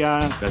salad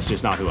guy. That's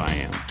just not who I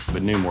am.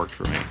 But Noom worked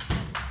for me.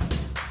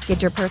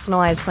 Get your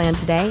personalized plan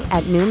today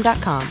at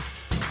Noom.com.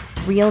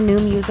 Real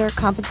Noom user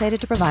compensated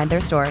to provide their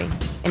story.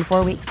 In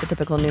 4 weeks, the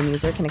typical Noom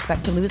user can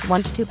expect to lose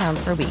 1 to 2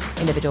 pounds per week.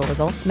 Individual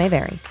results may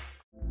vary.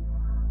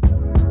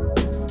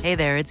 Hey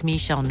there, it's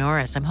Michelle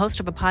Norris. I'm host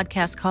of a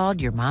podcast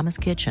called Your Mama's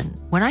Kitchen.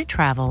 When I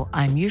travel,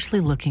 I'm usually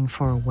looking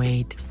for a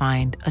way to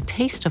find a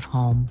taste of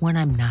home when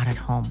I'm not at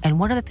home. And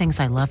one of the things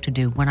I love to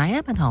do when I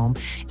am at home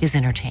is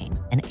entertain.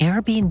 And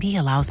Airbnb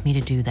allows me to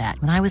do that.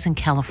 When I was in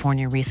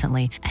California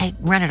recently, I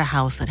rented a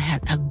house that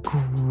had a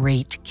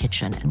great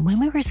kitchen. And when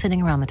we were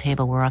sitting around the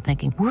table, we were all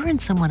thinking, we're in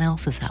someone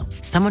else's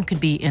house. Someone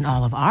could be in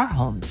all of our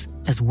homes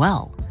as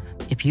well.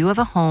 If you have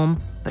a home,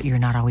 but you're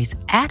not always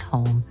at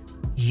home,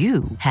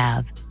 you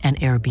have an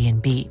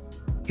Airbnb.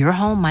 Your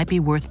home might be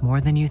worth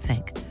more than you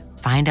think.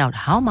 Find out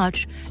how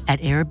much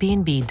at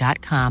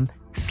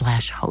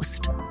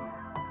airbnb.com/host.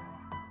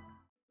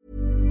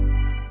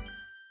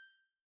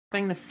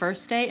 The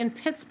first day in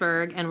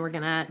Pittsburgh, and we're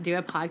gonna do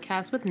a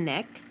podcast with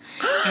Nick.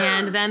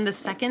 And then the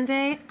second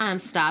day, I'm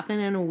stopping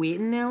in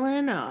Wheaton,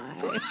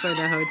 Illinois for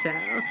the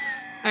hotel.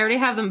 I already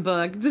have them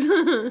booked.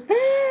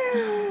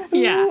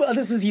 Yeah. Ooh,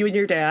 this is you and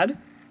your dad?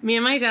 Me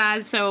and my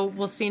dad, so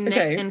we'll see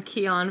Nick and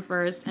Keon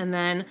first, and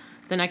then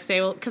the next day,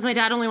 because my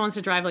dad only wants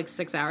to drive like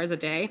 6 hours a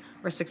day,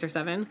 or 6 or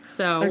 7,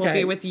 so we'll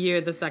be with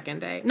you the second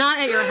day. Not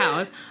at your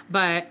house,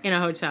 but in a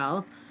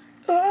hotel.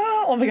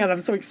 Oh my God,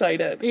 I'm so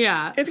excited.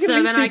 Yeah. It's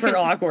going to be super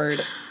awkward.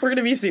 We're going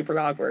to be super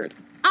awkward.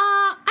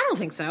 I don't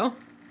think so.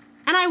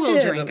 And I will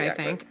drink, I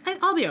think.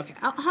 I'll be okay.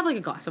 I'll have like a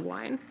glass of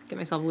wine, get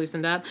myself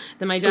loosened up.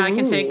 Then my dad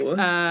can take...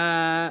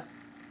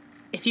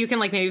 if you can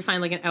like maybe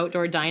find like an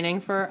outdoor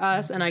dining for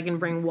us, and I can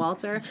bring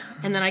Walter,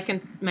 and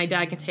then my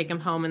dad can take him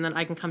home, and then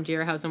I can come to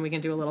your house and we can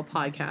do a little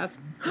podcast.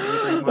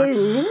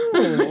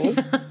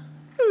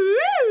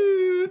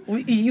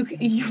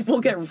 You will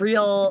get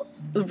real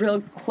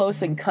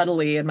close and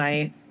cuddly in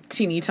my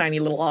teeny tiny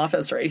little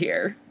office right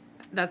here.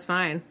 That's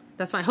fine.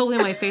 Hopefully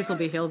my face will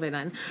be healed by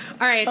then.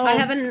 All right. I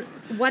haven't.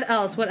 What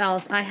else?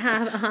 I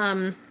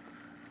have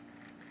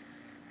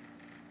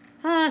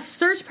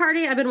Search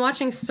Party. I've been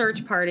watching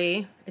Search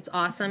Party. It's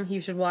awesome.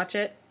 You should watch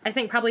it. I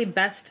think probably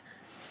best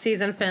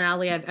season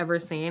finale I've ever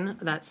seen.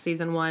 That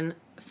season 1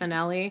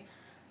 finale.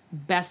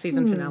 Best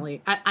season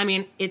finale. I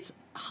mean, it's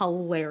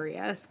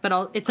hilarious,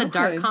 but it's a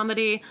dark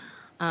comedy.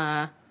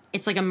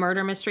 It's like a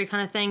murder mystery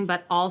kind of thing,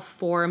 but all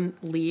 4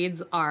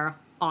 leads are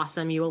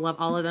awesome. You will love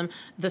all of them.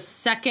 The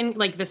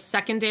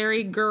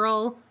secondary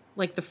girl,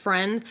 like the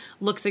friend,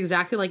 looks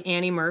exactly like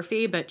Annie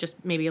Murphy, but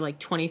just maybe like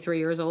 23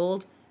 years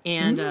old.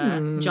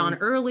 And John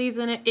Early's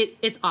in it.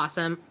 It's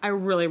awesome. I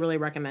really, really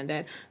recommend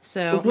it.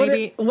 So what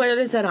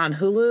is that on?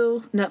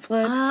 Hulu?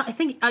 Netflix? I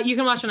think you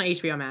can watch it on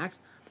HBO Max.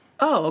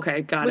 Oh,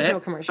 okay. Got it. With no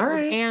commercials. All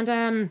right.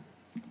 And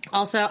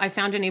also, I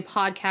found a new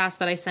podcast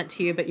that I sent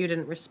to you, but you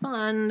didn't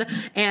respond.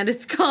 And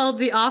it's called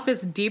The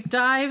Office Deep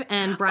Dive.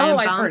 And Brian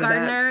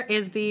Baumgartner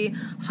is the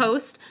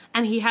host.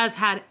 And he has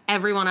had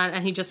everyone on.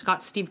 And he just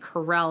got Steve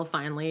Carell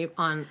finally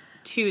on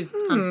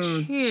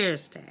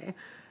Tuesday.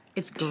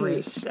 It's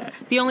great. Tuesday.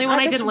 The only one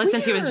I didn't listen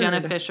to is Jenna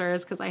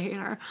Fischer's because I hate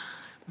her.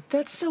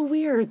 That's so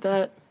weird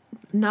that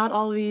not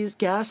all of these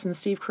guests and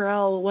Steve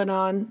Carell went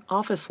on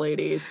Office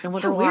Ladies. I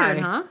wonder why.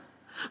 Weird, huh?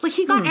 Like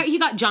he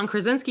got John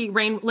Krasinski, he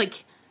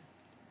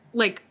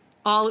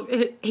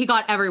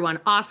got everyone.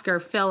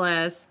 Oscar,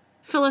 Phyllis.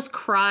 Phyllis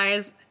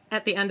cries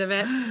at the end of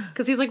it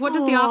because he's like, "What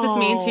does The Office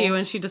mean to you?"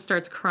 And she just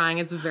starts crying.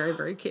 It's very,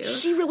 very cute.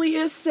 She really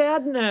is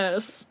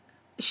sadness.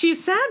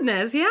 She's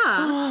sadness, yeah.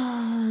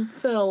 Oh,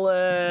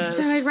 Phyllis.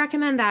 So I'd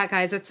recommend that,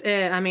 guys. It's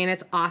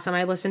awesome.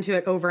 I listened to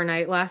it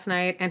overnight last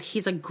night, and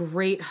he's a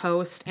great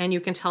host, and you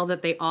can tell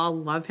that they all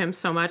love him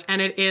so much.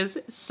 And it is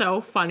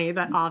so funny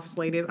that Office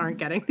Ladies aren't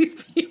getting these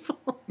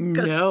people.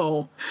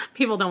 No.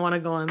 People don't want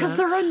to go on because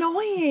they're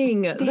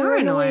annoying. They're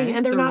annoying,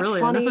 and they're not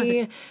really funny.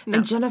 Annoying. No.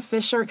 And Jenna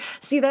Fischer.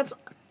 See,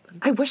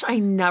 I wish I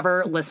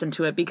never listened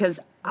to it because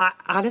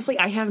honestly,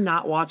 I have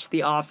not watched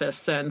The Office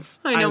since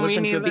I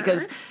listened to it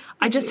because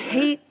I just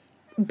hate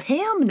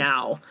Pam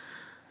now.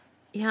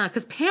 Yeah,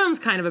 because Pam's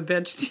kind of a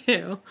bitch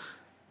too.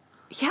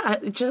 Yeah,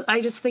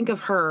 I just think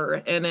of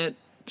her, and it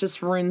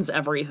just ruins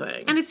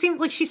everything. And it seems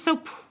like she's so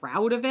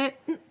proud of it.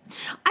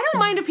 I don't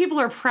mind if people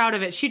are proud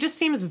of it. She just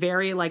seems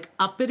very like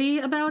uppity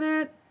about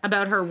it,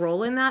 about her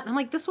role in that. And I'm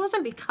like, this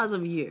wasn't because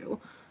of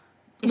you.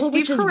 If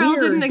Steve Carell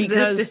didn't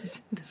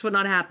exist, this would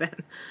not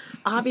happen.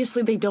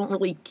 Obviously, they don't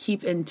really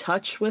keep in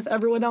touch with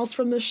everyone else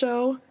from the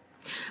show.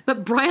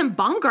 But Brian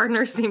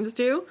Baumgartner seems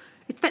to.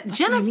 It's that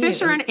Jenna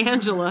Fischer and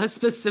Angela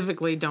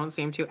specifically don't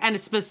seem to. And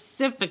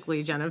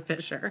specifically Jenna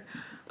Fischer.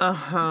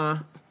 Uh-huh.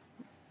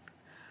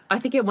 I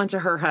think it went to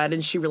her head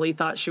and she really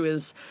thought she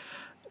was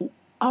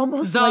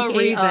almost the like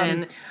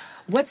reason.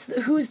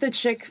 Who's the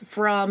chick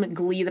from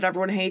Glee that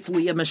everyone hates?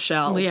 Leah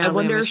Michele. I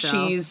wonder if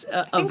she's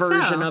a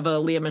version of a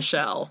Leah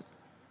Michele.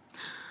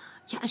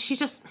 Yeah, she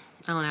just,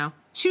 I don't know.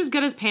 She was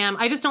good as Pam.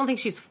 I just don't think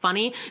she's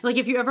funny. Like,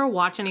 if you ever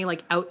watch any,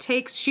 like,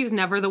 outtakes, she's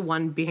never the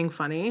one being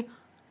funny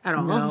at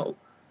all. No.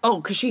 Oh,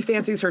 because she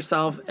fancies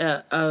herself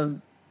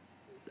an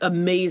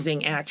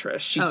amazing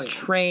actress. She's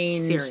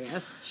trained.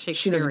 Serious.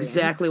 She knows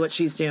exactly what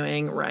she's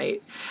doing,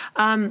 right.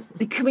 Can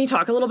we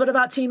talk a little bit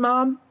about Teen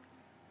Mom?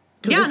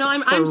 Yeah, no,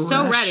 I'm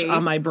so ready.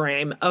 On my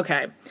brain.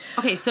 Okay,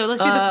 so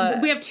let's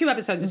do we have 2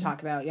 episodes to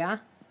talk about, yeah?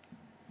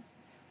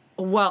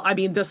 Well, I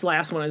mean, this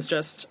last one is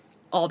just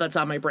all that's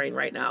on my brain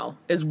right now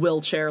is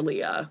wheelchair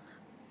Leah.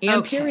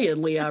 And period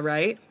Leah,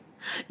 right?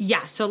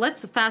 Yeah, so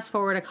let's fast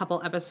forward a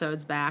couple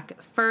episodes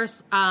back.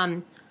 First,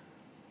 who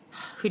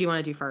do you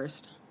want to do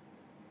first?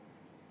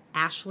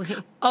 Ashley?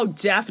 Oh,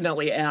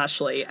 definitely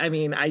Ashley. I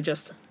mean, I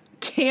just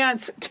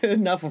can't get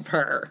enough of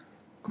her.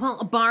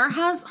 Well, Bar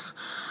got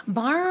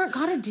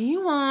a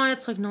DUI.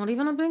 It's like not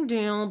even a big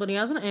deal, but he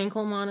has an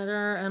ankle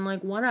monitor and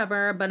like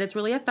whatever, but it's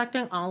really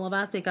affecting all of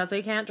us because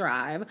he can't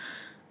drive.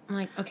 I'm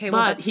like, okay,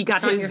 well, but he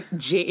got his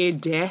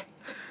GED.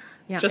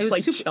 Yeah, just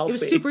like Chelsea. It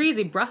was super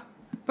easy, bruh.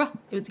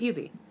 It was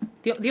easy.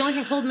 The only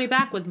thing holding me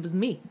back was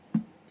me.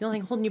 The only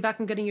thing holding you back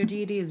from getting your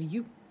GED is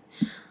you.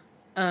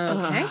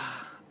 Okay.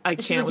 I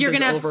can't. Like, you're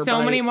gonna have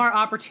so many more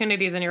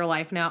opportunities in your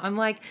life now. I'm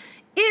like,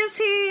 is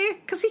he?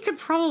 Because he could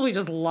probably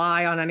just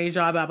lie on any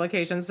job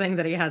application saying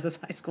that he has his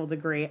high school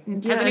degree.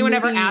 Has anyone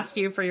ever asked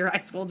you for your high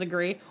school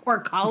degree or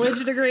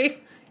college degree?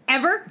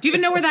 Ever? Do you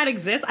even know where that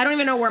exists? I don't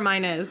even know where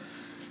mine is.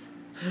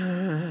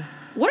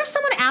 What if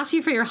someone asked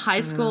you for your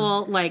high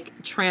school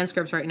like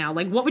transcripts right now?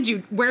 Like,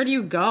 where do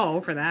you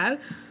go for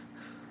that?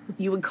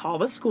 You would call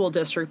the school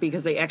district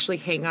because they actually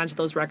hang on to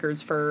those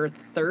records for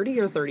 30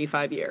 or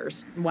 35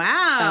 years.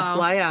 Wow.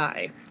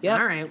 FYI. Yep.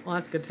 All right. Well,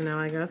 that's good to know,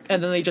 I guess.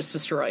 And then they just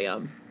destroy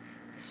them.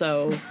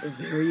 So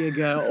there you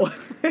go.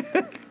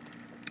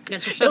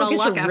 Guess you should all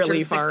luck after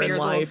really 60 far in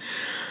life.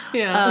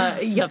 Old.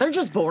 Yeah. They're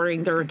just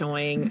boring. They're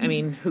annoying. I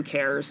mean, who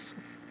cares?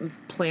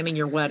 Planning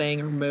your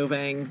wedding or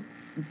moving.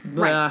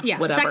 Right. Yeah.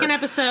 Whatever. Second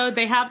episode,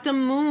 they have to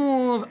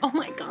move. Oh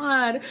my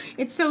God.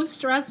 It's so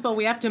stressful.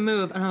 We have to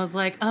move. And I was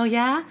like, oh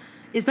yeah?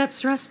 Is that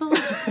stressful?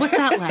 What's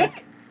that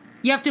like?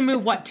 You have to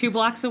move, 2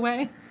 blocks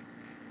away?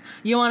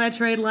 You want to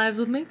trade lives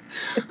with me?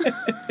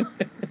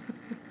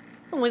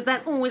 Was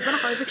that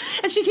hard?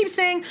 And she keeps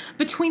saying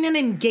between an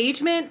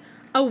engagement,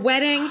 a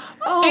wedding,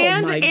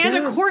 and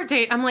a court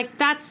date. I'm like,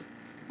 that's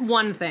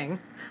one thing.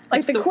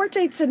 Like the court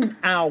date's an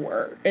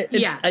hour.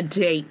 It's a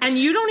date. And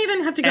you don't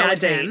even have to go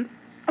with him.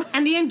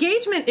 And the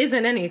engagement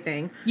isn't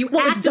anything. You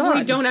it's actively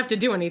done. don't have to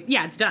do anything.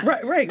 Yeah, it's done.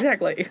 Right,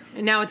 exactly.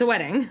 And now it's a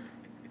wedding.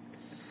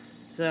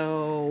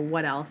 So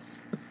what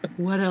else?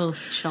 What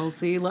else,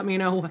 Chelsea? Let me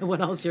know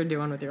what else you're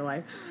doing with your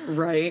life.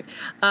 Right.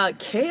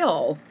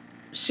 Kale,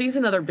 she's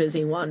another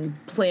busy one,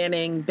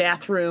 planning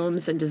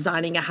bathrooms and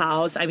designing a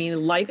house. I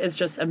mean, life is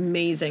just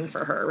amazing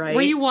for her, right?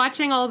 Were you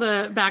watching all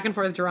the back and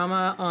forth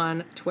drama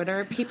on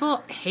Twitter?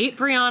 People hate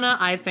Brianna.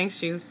 I think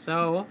she's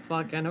so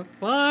fucking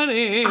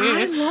funny.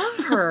 I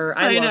love her.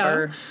 I love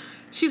her.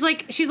 She's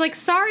like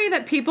sorry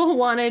that people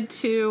wanted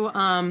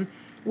to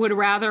would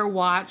rather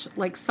watch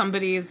like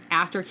somebody's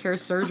aftercare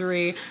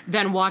surgery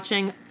than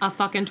watching a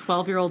fucking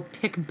 12-year-old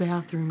pick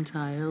bathroom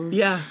tiles.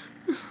 Yeah.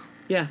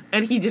 Yeah.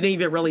 And he didn't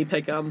even really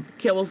pick them.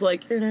 Kale was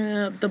like,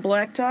 the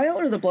black tile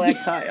or the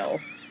black tile?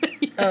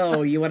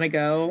 Oh, you want to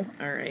go?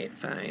 All right,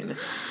 fine.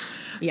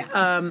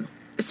 Yeah.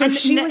 So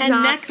she was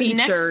not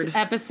featured. Next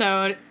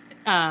episode,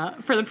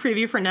 for the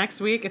preview for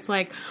next week, it's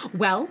like,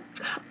 well,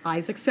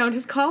 Isaac's found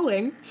his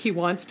calling. He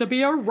wants to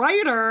be a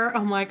writer.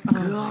 I'm like, oh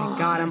my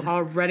God, I'm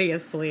already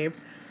asleep.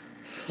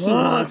 He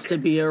wants to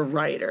be a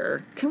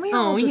writer. Can we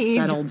all just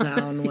settle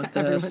down with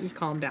everyone this?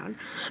 Calm down.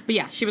 But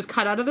yeah, she was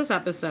cut out of this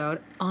episode.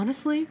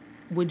 Honestly,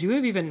 would you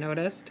have even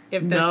noticed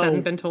if this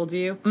hadn't been told to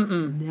you?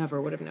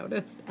 Never would have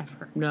noticed,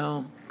 ever.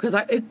 No.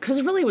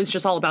 Because really it was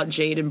just all about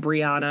Jade and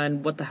Brianna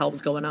and what the hell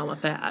was going on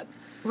with that.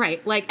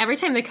 Right. Like, every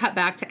time they cut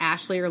back to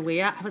Ashley or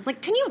Leah, I was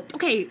like, can you,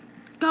 okay,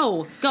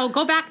 go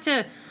back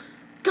to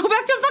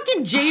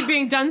fucking Jade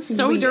being done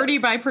so Leah. dirty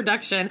by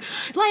production.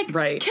 Like,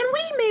 Right. Can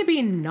we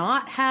maybe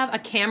not have a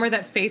camera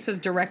that faces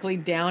directly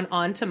down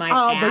onto my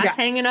ass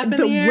hanging up in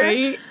the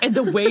air?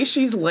 The way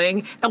she's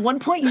laying, at one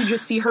point you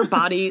just see her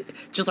body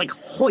just like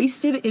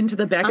hoisted into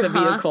the back of the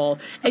vehicle,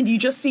 and you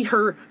just see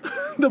her,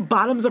 the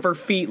bottoms of her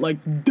feet like,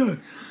 duh.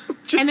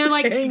 And they're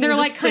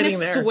like kind of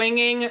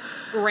swinging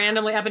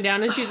randomly up and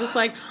down, and she's just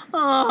like,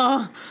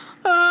 oh.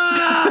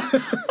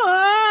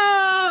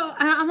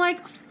 And I'm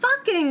like,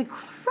 fucking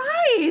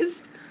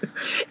Christ.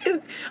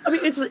 I mean,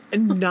 it's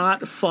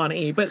not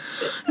funny, but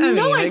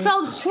I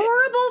felt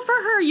horrible for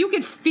her. You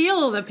could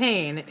feel the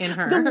pain in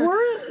her.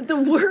 The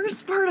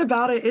worst part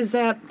about it is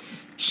that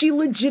she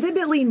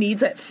legitimately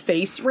needs that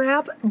face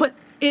wrap, but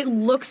it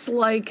looks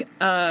like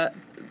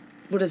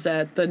what is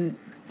that? The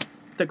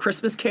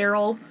Christmas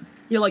Carol.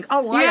 You're like,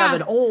 oh, I have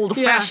an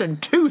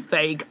old-fashioned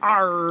toothache.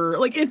 Arr.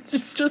 Like,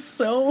 it's just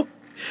so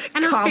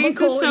and her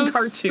comical face is so and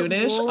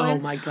cartoonish. swollen. Oh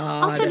my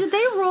God. Also, did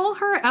they roll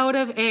her out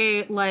of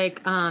a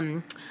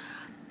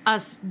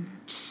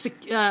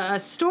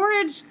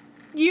storage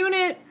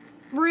unit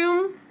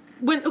room?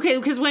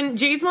 Because when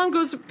Jade's mom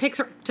goes to pick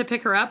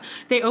her up,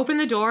 they open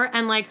the door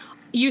and like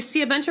you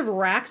see a bunch of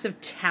racks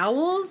of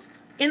towels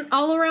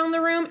all around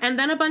the room, and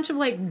then a bunch of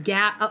like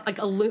oh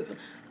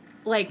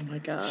my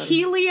God.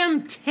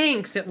 helium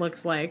tanks, it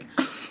looks like.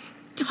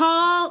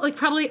 Tall, like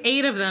probably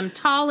 8 of them,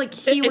 tall like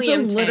helium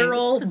tanks. It's a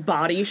literal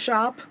body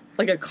shop,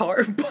 like a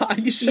car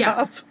body shop.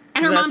 Yeah.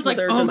 And her mom's like,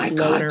 oh my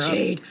God,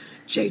 Jade,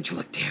 you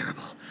look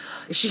terrible.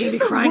 Is she going to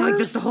be crying like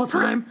this the whole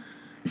time?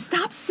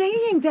 Stop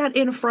saying that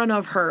in front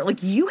of her.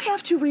 Like, you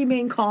have to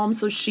remain calm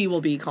so she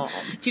will be calm.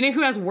 Do you know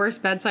who has worse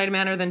bedside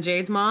manner than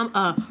Jade's mom?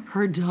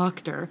 Her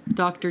doctor,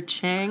 Dr.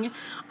 Chang.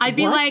 I'd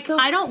be like,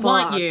 I don't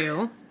want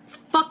you.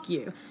 Fuck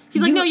you.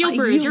 He's like, no, you'll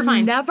bruise. You're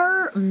fine.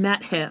 Never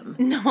met him.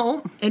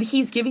 No. And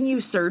he's giving you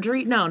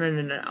surgery? No.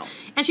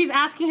 And she's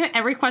asking him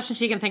every question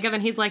she can think of,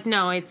 and he's like,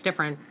 no, it's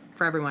different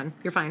for everyone.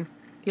 You're fine.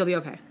 You'll be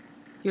okay.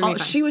 You're gonna be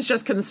fine. She was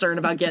just concerned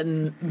about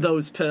getting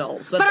those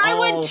pills. That's but I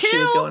all would too. She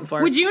was going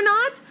for. Would you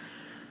not?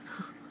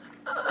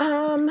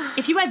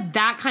 If you had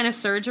that kind of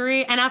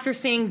surgery, and after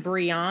seeing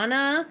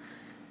Brianna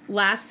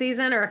last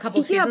season or a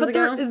couple seasons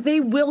ago, they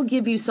will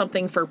give you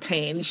something for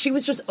pain. She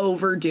was just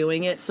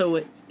overdoing it,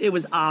 so it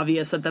was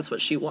obvious that that's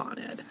what she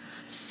wanted.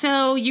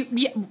 So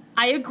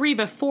I agree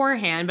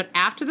beforehand, but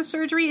after the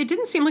surgery, it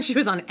didn't seem like she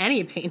was on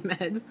any pain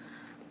meds.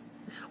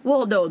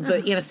 Well, no, the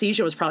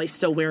anesthesia was probably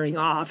still wearing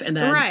off, and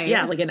then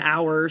like an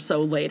hour or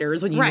so later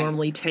is when you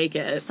normally take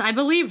it. So I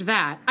believed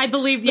that.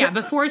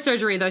 Before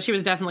surgery though, she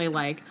was definitely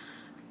like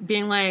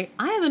being like,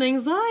 I have an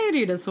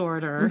anxiety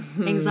disorder.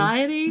 Mm-hmm.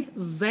 Anxiety,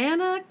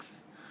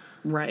 Xanax.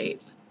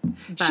 Right.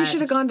 But she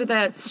should have gone to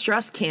that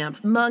stress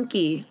camp,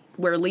 Monkey,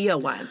 where Leah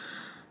went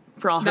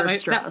for all her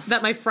stress.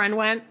 That my friend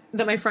went.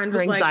 That my friend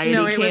was anxiety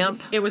like, no,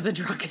 camp. It was a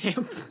drug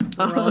camp.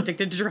 We're all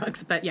addicted to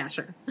drugs, but yeah,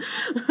 sure.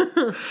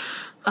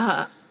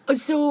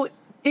 So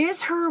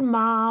is her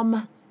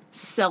mom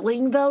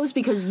selling those?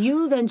 Because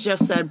you then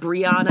just said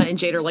Brianna and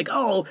Jade are like,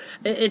 oh,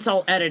 it's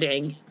all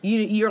editing.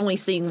 You're only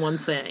seeing one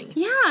thing.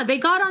 Yeah, they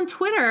got on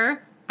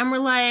Twitter and were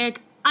like,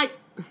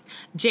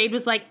 Jade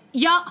was like,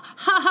 y'all,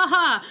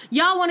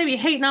 y'all want to be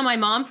hating on my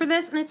mom for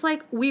this? And it's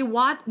like, we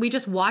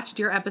just watched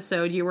your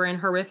episode. You were in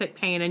horrific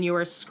pain and you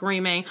were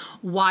screaming,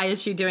 why is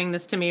she doing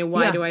this to me?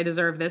 Why do I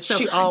deserve this? So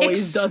she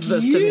always does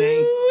this to me.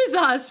 Excuse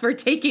us for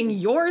taking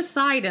your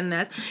side in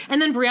this.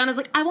 And then Brianna's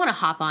like, I want to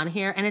hop on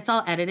here and it's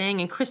all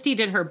editing. And Christy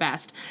did her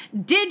best.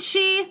 Did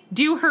she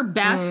do her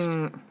best?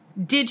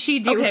 Did she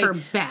do her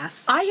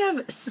best? I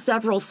have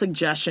several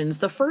suggestions.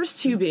 The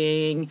first two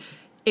being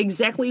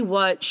exactly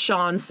what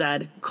Sean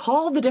said.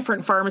 Call the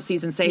different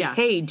pharmacies and say,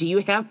 hey, do you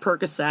have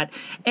Percocet?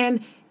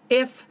 And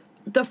if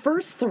the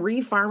first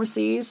 3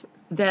 pharmacies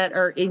that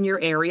are in your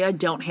area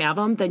don't have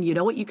them, then you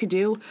know what you could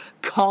do?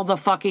 Call the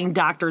fucking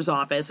doctor's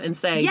office and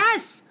say,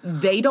 yes,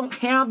 they don't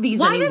have these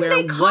Why anywhere.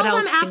 Didn't they call what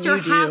else them after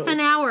can you half do? an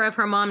hour of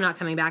her mom not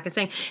coming back and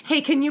saying,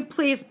 hey, can you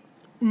please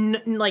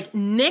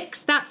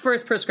nix that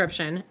first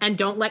prescription and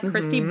don't let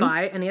Christy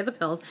buy any of the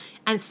pills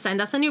and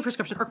send us a new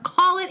prescription or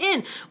call it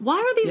in? Why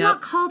are these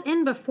not called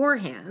in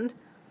beforehand?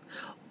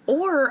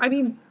 Or, I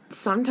mean,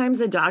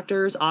 sometimes a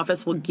doctor's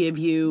office will give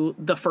you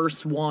the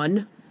first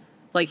one.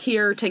 Like,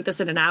 here, take this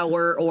in an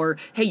hour, or,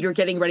 hey, you're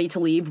getting ready to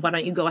leave. Why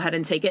don't you go ahead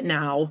and take it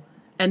now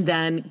and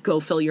then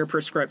go fill your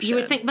prescription? You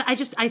would think, but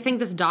I think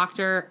this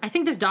doctor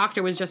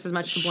was just as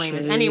much to blame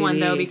as anyone,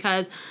 though,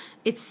 because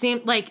it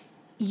seemed like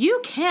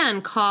you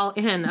can call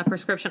in a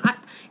prescription.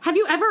 Have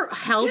you ever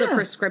held a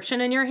prescription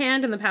in your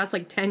hand in the past,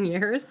 10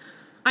 years?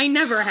 I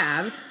never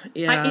have.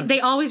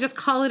 They always just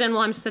call it in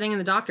while I'm sitting in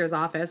the doctor's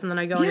office, and then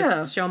I go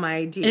and show my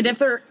ID. And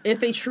if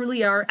they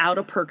truly are out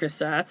of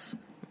Percocets,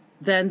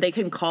 then they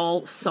can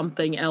call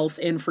something else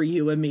in for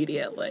you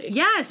immediately.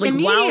 Yes,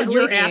 immediately. While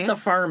you're at the immediately.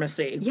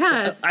 pharmacy.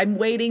 Yes. I'm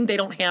waiting. They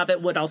don't have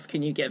it. What else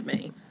can you give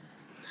me?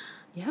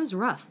 Yeah, it was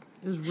rough.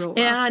 It was real rough.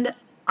 And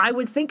I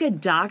would think a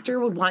doctor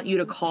would want you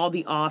to call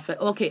the office.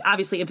 Okay,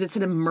 obviously, if it's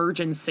an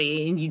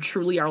emergency and you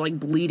truly are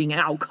bleeding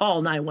out,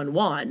 call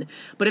 911.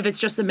 But if it's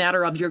just a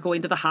matter of you're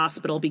going to the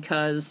hospital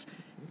because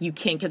you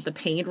can't get the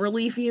pain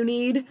relief you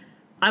need,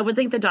 I would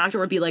think the doctor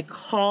would be like,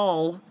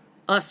 call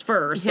us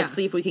first. Let's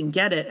see if we can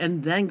get it,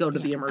 and then go to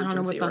the emergency room. I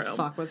don't know what the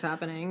fuck was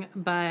happening,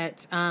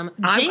 but I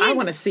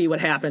want to see what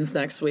happens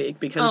next week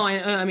because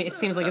I mean, it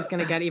seems like it's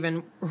going to get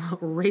even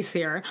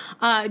racier.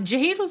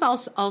 Jade was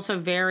also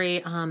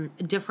very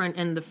different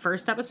in the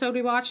first episode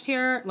we watched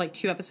here,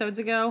 2 episodes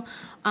ago.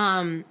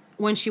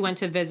 When she went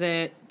to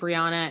visit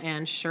Brianna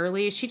and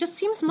Shirley, she just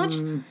seems much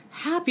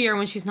happier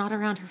when she's not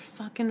around her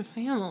fucking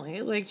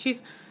family.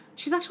 She's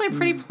actually a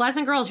pretty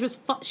pleasant girl.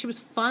 She was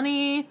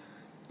funny.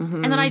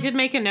 And then I did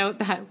make a note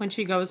that when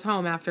she goes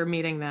home after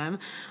meeting them,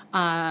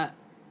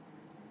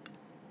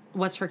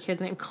 what's her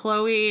kid's name?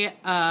 Chloe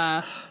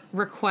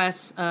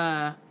requests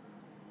ramen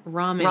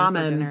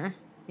for dinner.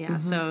 Yeah,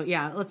 so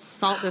let's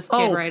salt this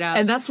kid right up.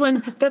 And that's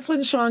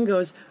when Sean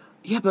goes,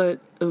 yeah, but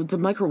the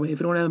microwave,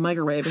 we don't have a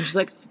microwave. And she's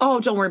like,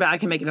 oh, don't worry about it, I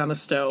can make it on the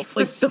stove.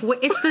 It's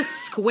the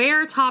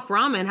square top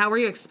ramen. How were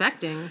you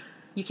expecting?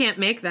 You can't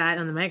make that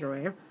in the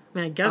microwave. I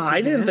mean, I guess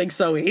I didn't think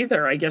so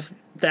either. I guess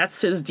that's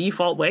his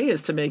default way,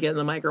 is to make it in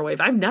the microwave.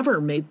 I've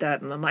never made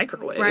that in the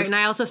microwave. Right, and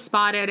I also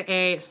spotted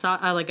a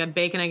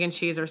bacon, egg, and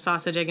cheese or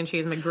sausage, egg, and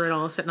cheese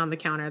McGriddle sitting on the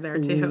counter there,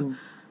 too. Ooh.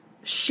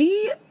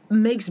 She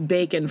makes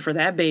bacon for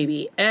that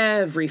baby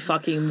every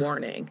fucking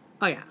morning.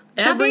 Oh, yeah.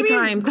 Every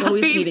time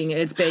Chloe's eating it,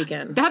 it's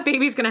bacon. That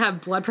baby's going to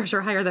have blood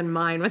pressure higher than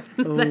mine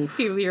within the next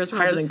few years.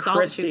 Higher than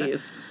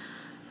Christy's.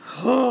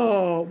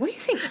 Oh, what do you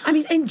think? I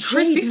mean, and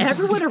Jade,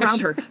 everyone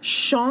around her,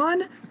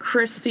 Sean,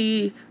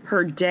 Christy,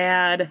 her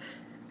dad,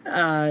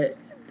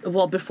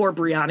 before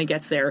Brianna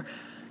gets there,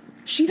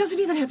 she doesn't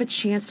even have a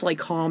chance to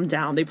calm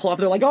down. They pull up,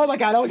 they're like, oh my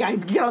god,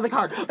 get out of the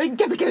car,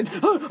 get the kid.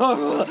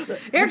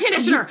 Air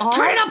conditioner,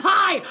 turn it up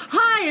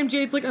high. And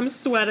Jade's like, I'm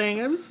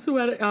sweating.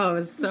 Oh,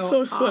 it's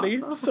so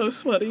sweaty, so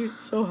sweaty,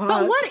 so hot.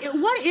 But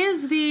what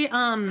is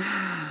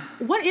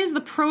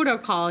the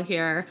protocol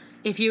here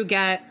if you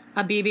get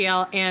a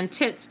BBL and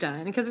tits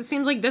done? Because it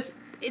seems like this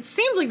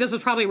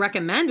was probably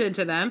recommended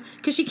to them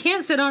because she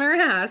can't sit on her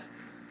ass.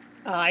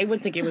 I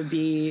would think it would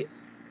be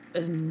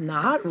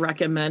not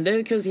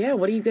recommended because,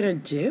 what are you going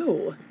to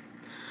do?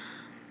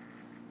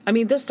 I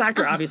mean, this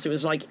doctor obviously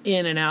was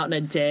in and out in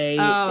a day.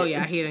 Oh,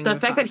 yeah. The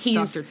fact that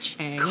he's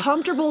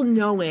comfortable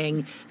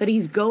knowing that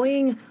he's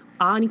going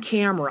on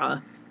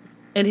camera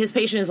and his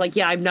patient is like,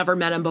 I've never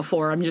met him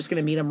before. I'm just going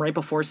to meet him right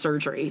before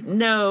surgery.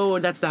 No,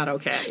 that's not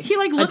okay. He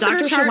looks a doctor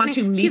at her should want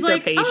to meet their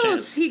patient.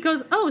 Oh, he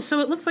goes, so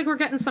it looks like we're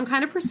getting some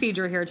kind of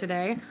procedure here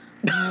today.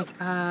 I'm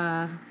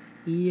like,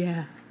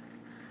 yeah.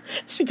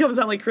 She comes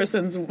out like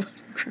Kristen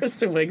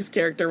Wiig's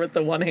character with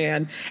the one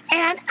hand.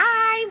 And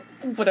I'm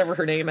whatever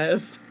her name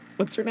is.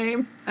 What's her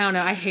name? I don't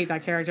know. I hate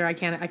that character. I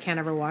can't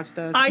ever watch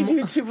those. I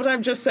do too, but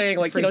I'm just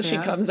saying, she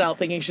out. comes out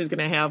thinking she's going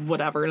to have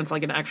whatever, and it's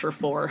an extra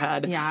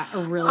forehead. Yeah,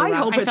 really. I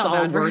hope it's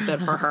all worth it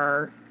for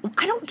her.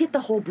 I don't get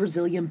the whole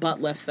Brazilian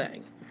butt lift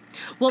thing.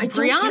 Well,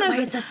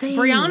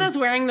 Brianna's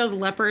wearing those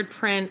leopard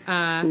print.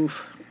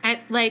 Oof. And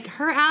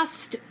her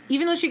ass,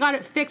 even though she got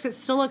it fixed, it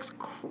still looks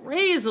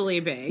crazily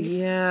big.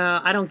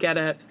 Yeah, I don't get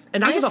it.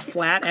 And I have a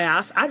flat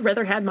ass. I'd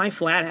rather have my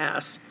flat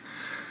ass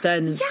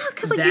than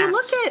because you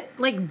look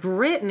at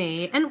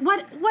Brittany, and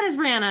what is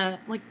Brianna,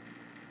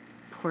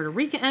 Puerto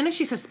Rican? I know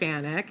she's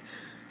Hispanic.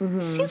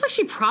 Mm-hmm. Seems like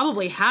she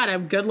probably had a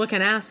good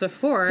looking ass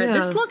before. Yeah.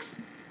 This looks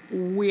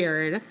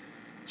weird.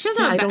 She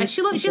doesn't.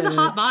 She has a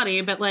hot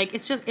body, but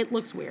it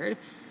looks weird.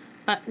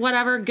 But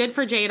whatever, good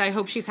for Jade. I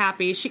hope she's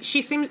happy.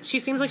 She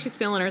seems like she's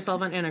feeling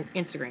herself on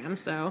Instagram.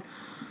 So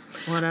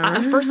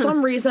Whatever. For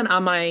some reason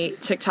on my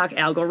TikTok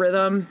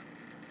algorithm,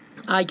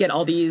 I get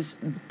all these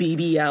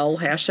BBL,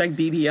 hashtag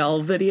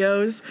BBL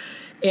videos.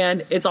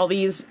 And it's all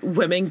these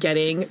women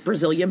getting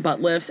Brazilian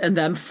butt lifts and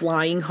them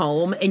flying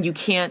home, and you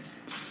can't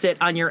sit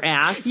on your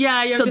ass.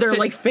 Yeah, you have so to they're sit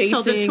like tilted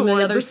facing the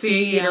toward other the seat,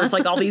 seat, yeah. or it's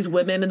like all these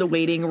women in the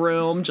waiting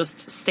room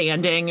just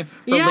standing or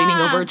Yeah. leaning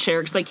over a chair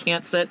because they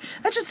can't sit.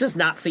 That just does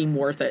not seem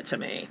worth it to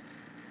me.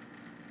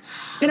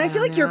 And I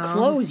feel like your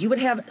clothes, you would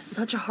have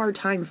such a hard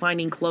time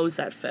finding clothes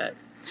that fit.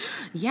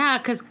 Yeah,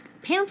 because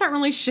pants aren't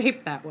really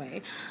shaped that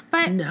way.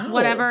 But No.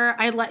 whatever.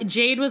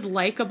 Jade was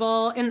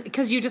likable, and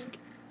because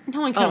no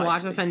one can Oh,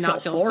 watch I this and feel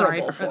not feel sorry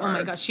horrible for her. for Oh my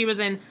her. gosh, she was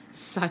in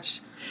such.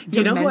 Do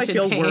you know who I demented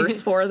feel pain.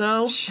 worse for,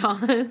 though?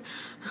 Sean.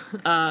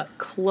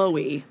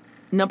 Chloe.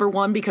 Number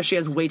one, because she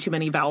has way too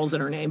many vowels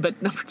in her name.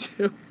 But number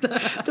two,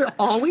 they're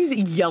always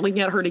yelling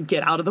at her to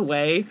get out of the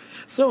way.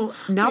 So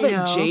now I that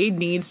know. Jade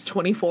needs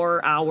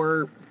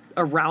 24-hour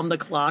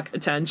around-the-clock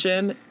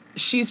attention,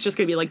 she's just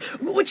going to be like,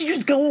 would you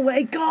just go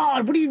away?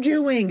 God, what are you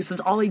doing? Since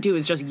all they do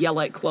is just yell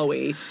at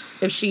Chloe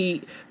if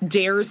she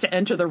dares to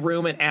enter the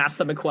room and ask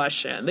them a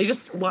question. They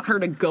just want her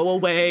to go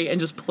away and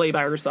just play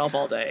by herself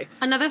all day.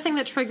 Another thing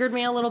that triggered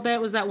me a little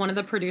bit was that one of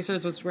the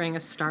producers was wearing a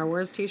Star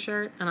Wars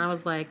t-shirt, and I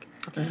was like,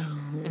 okay,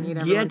 I need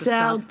everyone Get to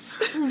out.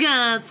 stop.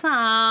 Get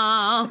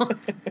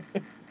out.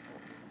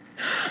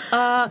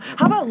 How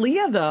about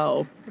Leah,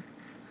 though?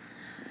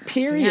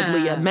 Period, Yeah.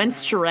 Leah.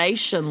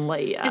 Menstruation,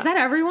 Leah. Is that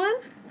everyone?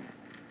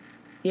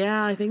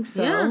 Yeah, I think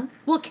so. Yeah.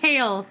 Well,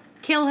 Kale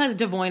has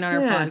Devoyne on her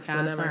Yeah,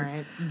 podcast. whatever. All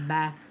right.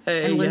 Bah. Yeah,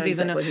 And Lindsay's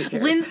exactly, who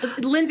cares?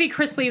 Lindsay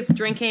Chrisley's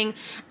drinking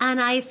an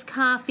iced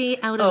coffee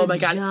out of Oh a my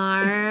God.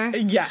 jar.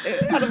 Yeah,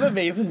 out of a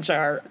mason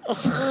jar.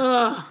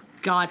 Ugh.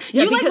 God,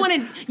 Yeah, you because-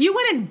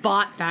 went and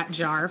bought that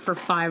jar for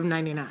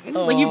 $5.99.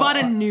 Like you bought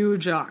a new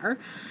jar.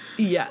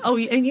 Yeah. Oh,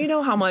 and you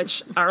know how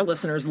much our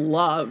listeners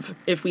love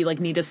if we like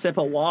need a sip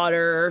of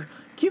water.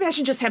 Can you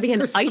imagine just having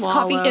an Or iced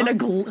swallow. coffee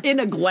in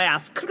a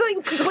glass,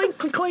 clink, clink,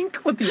 clink,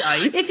 clink, with the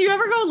ice? If you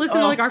ever go listen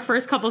to like our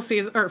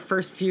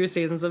first few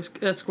seasons of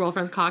Squirrel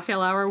Friends Cocktail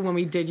Hour, when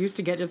we did used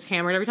to get just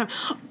hammered every time,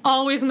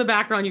 always in the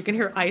background you can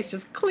hear ice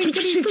just clink,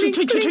 clink,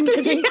 clink,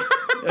 clink, clink.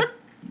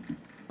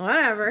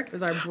 Whatever. It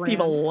was our brand.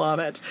 People love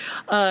it.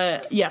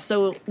 Yeah,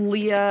 so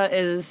Leah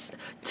is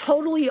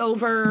totally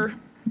over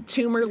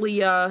tumor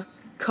Leah,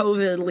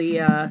 COVID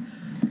Leah.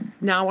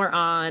 Now we're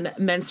on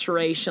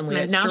menstruation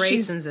Leah. Now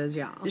Menstruations is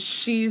y'all.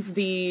 she's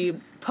the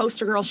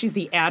poster girl. She's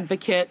the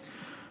advocate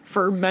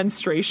for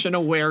menstruation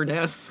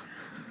awareness.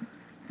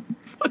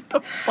 What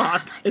the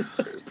fuck is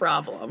her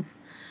problem?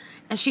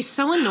 And she's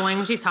so annoying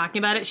when she's talking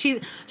about it.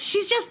 She's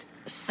just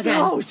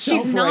So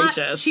she's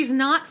self-righteous. she's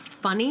not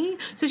funny.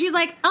 So she's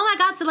like, oh my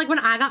God. So like when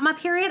I got my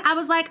period, I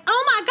was like,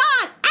 oh my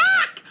God,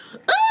 ack!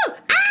 Ooh,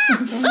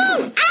 ack!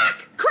 Ooh,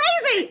 ack!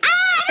 Crazy! Ah!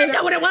 I didn't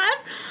know what it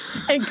was.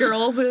 And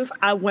girls is,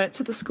 I went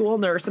to the school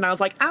nurse and I was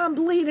like, I'm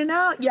bleeding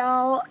out,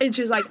 y'all. And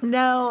she's like,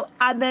 no.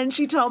 And then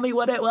she told me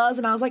what it was,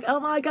 and I was like, oh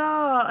my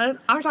God. And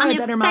aren't I a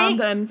better mom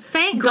than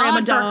thank Grandma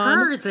God Dawn?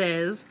 for hers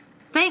is.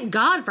 Thank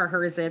God for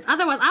hers is.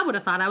 Otherwise, I would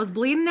have thought I was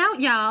bleeding out,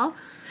 y'all.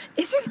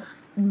 Isn't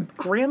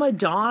Grandma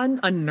Dawn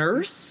a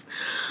nurse?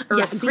 Or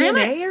a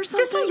CNA or something?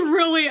 This was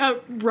really a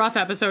rough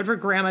episode for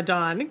Grandma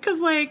Dawn. Because,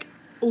 like,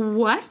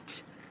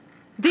 what?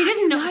 They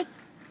didn't know. Not-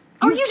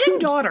 Oh, You have two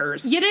didn't-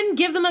 daughters. You didn't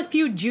give them a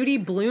few Judy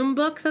Blume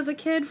books as a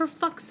kid, for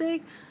fuck's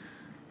sake?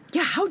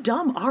 Yeah, how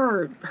dumb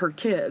are her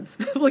kids?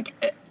 Like,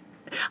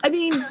 I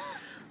mean,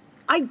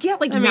 I get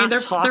like not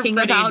talking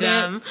pretty about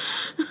dumb.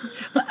 it.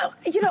 But,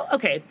 you know,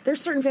 okay,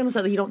 there's certain families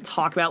that you don't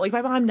talk about. Like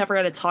my mom never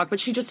had to talk, but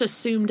she just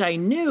assumed I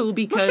knew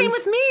because same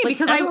with me, like,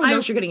 because everyone I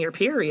knows you're getting your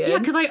period. Yeah,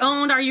 because I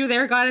owned Are You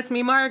There, God, It's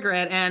Me,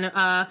 Margaret, and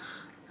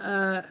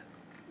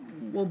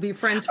we'll be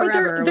friends Or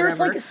forever. there's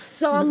whatever. like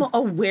some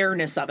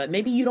awareness of it.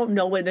 Maybe you don't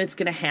know when it's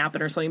going to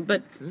happen or something.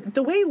 But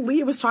the way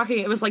Leah was talking,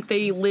 it was like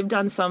they lived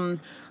on some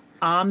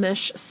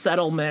Amish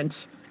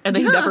settlement and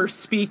they never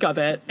speak of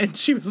it. And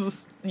she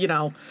was, you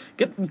know,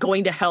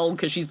 going to hell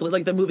because she's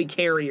like the movie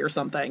Carrie or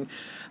something.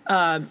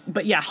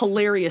 But yeah,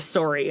 hilarious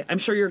story. I'm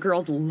sure your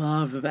girls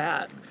love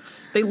that.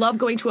 They love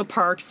going to a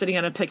park, sitting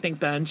on a picnic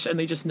bench, and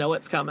they just know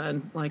it's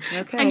coming. Like,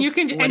 okay, And you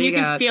can what do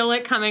can got? feel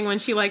it coming when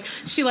she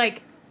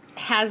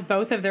has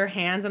both of their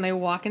hands and they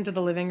walk into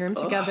the living room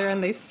together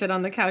and they sit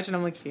on the couch and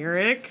I'm like, here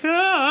it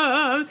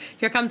comes.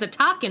 Here comes a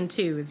talking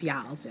to, as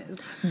y'all says.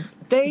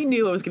 They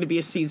knew it was going to be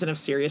a season of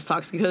serious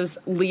talks because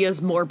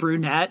Leah's more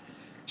brunette.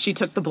 She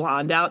took the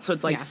blonde out, so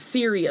it's like Yeah.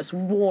 serious,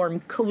 warm,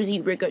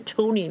 cozy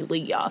rigatoni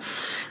Leah.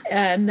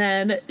 And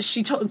then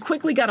she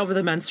quickly got over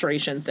the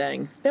menstruation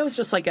thing. That was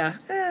just like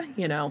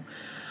you know.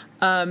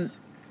 And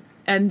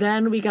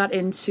then we got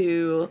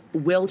into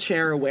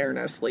wheelchair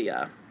awareness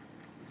Leah.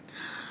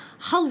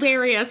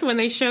 Hilarious when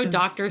they showed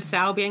Dr.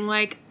 Sal being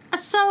like,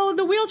 so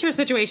the wheelchair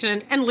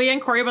situation, and Leah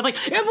and Corey were like,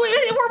 we're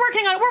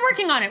working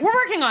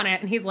on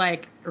it. And he's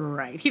like,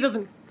 right. He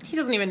doesn't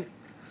even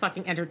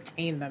fucking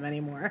entertain them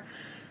anymore.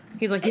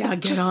 He's like, yeah,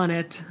 get on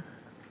it.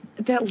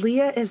 That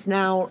Leah is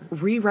now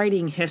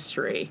rewriting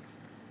history.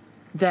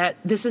 that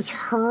this is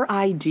her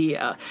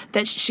idea,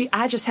 that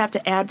I just have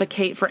to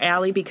advocate for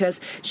Allie because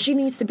she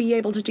needs to be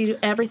able to do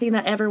everything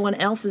that everyone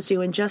else is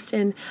doing, just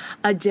in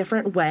a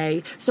different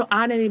way. So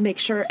I need to make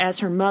sure as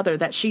her mother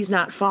that she's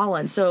not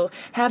fallen. So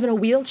having a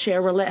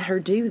wheelchair will let her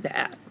do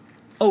that.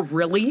 Oh,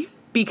 really?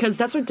 Because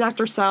that's what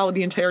Dr. Sao,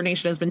 the entire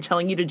nation, has been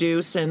telling you to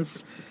do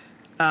since,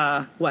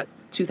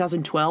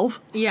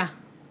 2012? Yeah.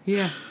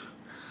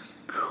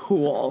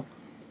 Cool.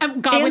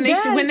 God,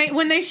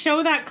 when they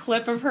show that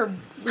clip of her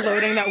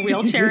loading that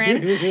wheelchair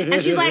in,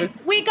 and she's like,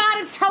 "We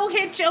got a tow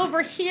hitch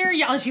over here,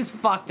 y'all." She's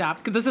fucked up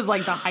because this is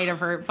like the height of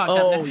her fucked up.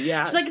 Oh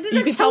yeah. She's like, "This you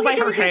is can a tell tow by hitch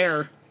her over here."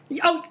 hair.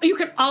 Oh, you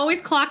can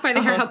always clock by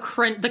the hair how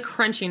the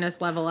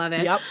crunchiness level of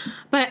it. Yep.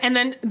 And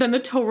then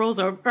the toe rolls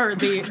over, or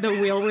the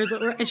wheel rolls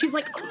over, and she's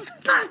like, "Oh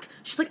fuck!"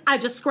 She's like, "I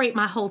just scraped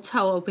my whole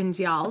toe open,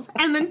 y'all."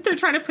 And then they're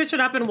trying to push it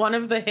up, and one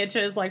of the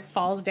hitches like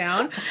falls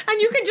down,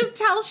 and you can just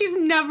tell she's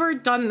never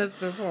done this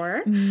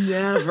before.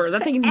 Never.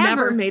 That thing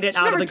never made it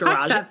She's out of never the touched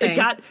garage. that thing. It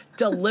got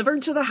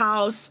delivered to the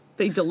house.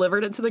 They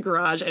delivered it to the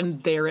garage,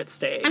 and there it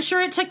stayed. I'm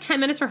sure it took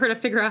 10 minutes for her to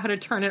figure out how to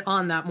turn it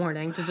on that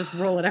morning to just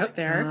roll it out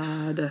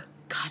there.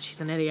 God,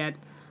 she's an idiot.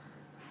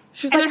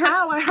 She's like,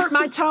 "Ow, I hurt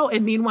my toe."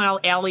 And meanwhile,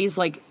 Allie's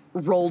like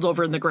rolled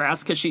over in the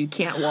grass because she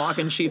can't walk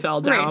and she fell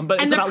down. Right.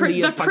 But it's about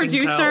Leah's the fucking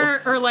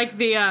producer toe. or like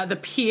the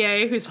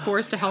PA who's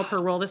forced to help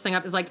her roll this thing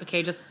up is like,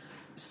 "Okay, just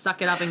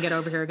suck it up and get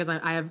over here because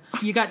I have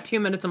you got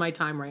 2 minutes of my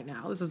time right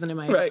now. This isn't in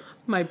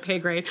my pay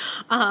grade."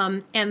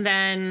 And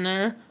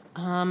then.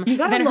 You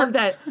gotta love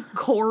that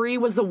Corey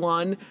was the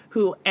one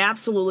who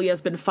absolutely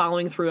has been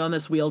following through on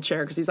this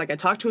wheelchair because he's like, "I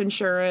talked to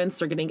insurance,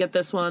 they're gonna get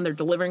this one, they're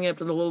delivering it,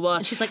 blah blah blah."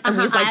 And she's like,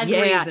 and he's like,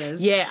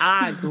 "Yeah,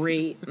 I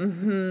agree,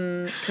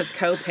 because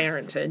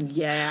co-parenting,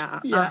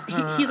 yeah."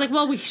 He's like,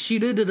 "Well, she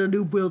needed a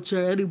new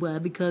wheelchair anyway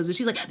because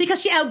she's like because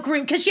she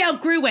outgrew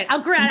it.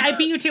 I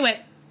beat you to it.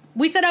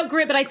 We said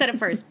outgrew it, but I said it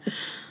first."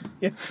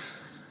 Yeah.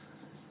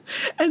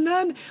 And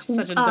then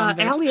Such a dumb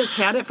bitch. Allie has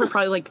had it for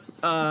probably like,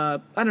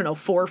 4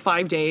 or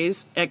 5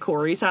 days at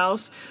Corey's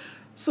house.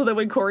 So that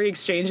when Corey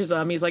exchanges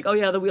them, he's like, "Oh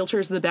yeah, the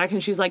wheelchair's in the back."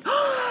 And she's like,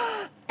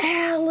 "Oh,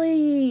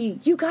 Allie,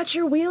 you got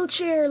your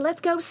wheelchair.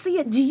 Let's go see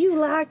it. Do you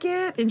like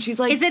it?" And she's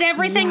like, "Is it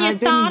everything you I've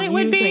been thought it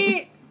would using-"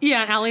 be?"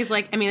 Yeah, and Allie's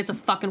like, "I mean, it's a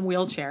fucking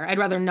wheelchair. I'd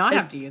rather not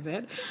have to use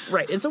it."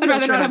 Right. It's a I'd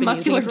rather wheelchair. not I've have been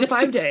using muscular it for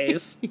 5 dystrophy.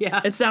 days. Yeah.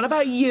 It's not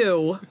about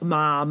you,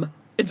 Mom.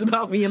 It's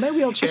about me and my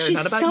wheelchair, She's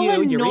not about so you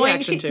and your annoying.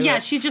 reaction to it. Yeah,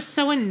 she's just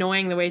so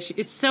annoying the way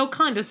it's so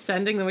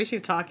condescending the way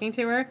she's talking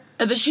to her.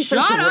 And then she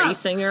starts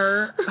racing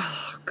her.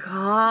 Oh,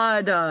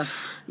 God.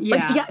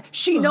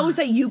 She knows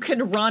that you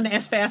can run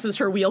as fast as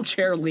her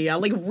wheelchair, Leah.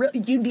 Like,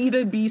 you need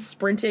to be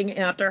sprinting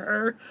after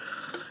her.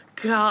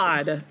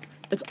 God.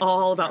 It's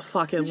all about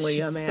fucking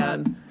Leah,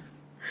 man. Sucks.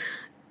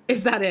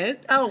 Is that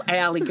it? Oh,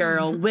 Allie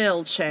girl,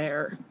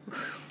 wheelchair.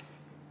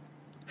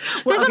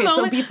 There's a moment.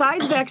 So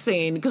besides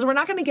vaccine, because we're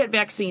not going to get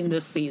vaccine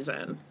this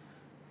season,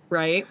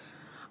 right?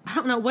 I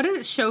don't know. What did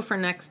it show for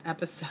next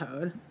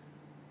episode?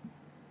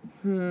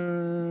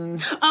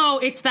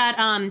 Oh, it's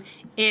that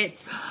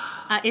it's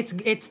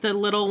the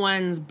little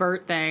one's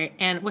birthday,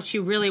 and what she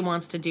really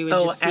wants to do is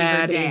just see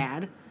Addie. her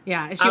dad.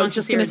 Yeah, I was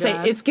just going to say,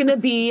 it's going to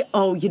be,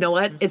 you know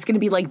what? It's going to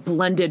be like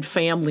blended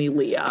family,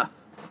 Leah.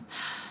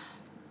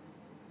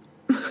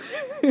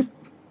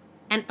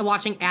 And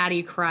watching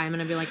Addie cry, I'm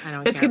going to be like, I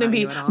don't It's care going to about be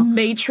you at all.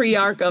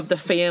 matriarch of the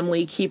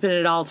family, keeping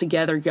it all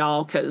together,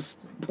 y'all, because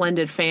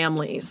blended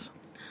families.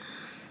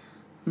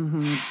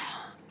 Mm-hmm.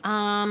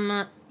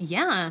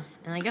 Yeah,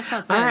 and I guess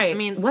that's it. All right, I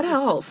mean, what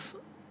else?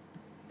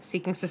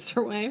 Seeking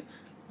Sister Way.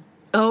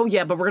 Oh,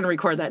 yeah, but we're going to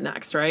record that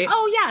next, right?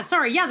 Oh, yeah,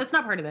 sorry. Yeah, that's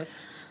not part of this.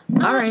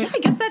 All right. Yeah, I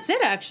guess that's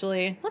it,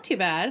 actually. Not too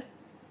bad.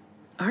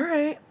 All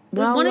right.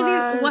 Well, one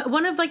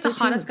of like the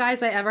stay hottest tuned.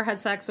 guys I ever had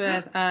sex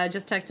with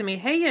just texted me,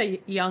 "Hey,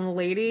 young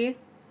lady,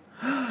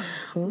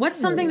 what's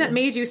something that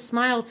made you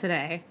smile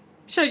today?"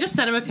 Should I just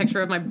send him a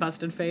picture of my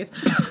busted face?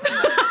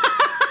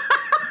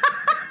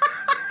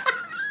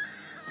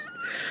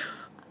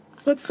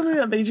 What's something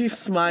that made you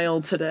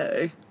smile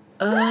today?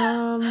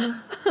 What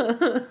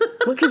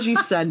could you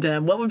send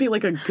him? What would be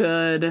like a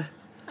good...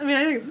 I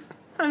mean,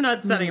 I'm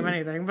not sending him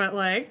anything, but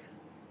like...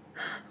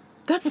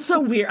 That's so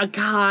weird.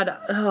 God,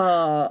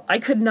 I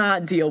could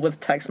not deal with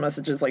text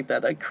messages like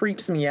that. That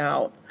creeps me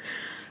out.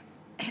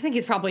 I think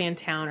he's probably in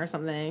town or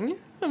something.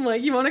 I'm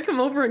like, you want to come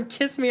over and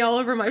kiss me all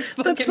over my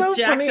fucking so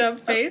jacked funny.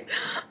 up face?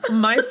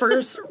 My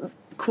first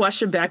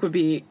question back would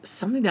be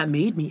something that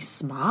made me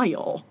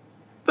smile.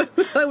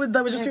 that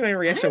would just be my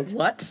reaction.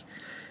 What?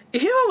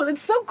 Ew,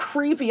 it's so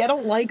creepy. I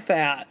don't like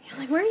that.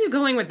 Like, where are you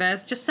going with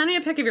this? Just send me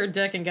a pic of your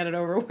dick and get it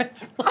over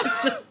with. Like,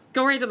 just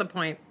go right to the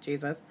point.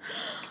 Jesus.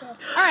 All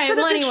right, Send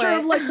well, a picture anyway.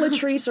 of like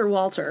Latrice or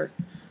Walter.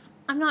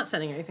 I'm not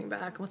sending anything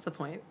back. What's the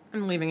point?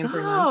 I'm leaving in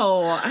 3 months.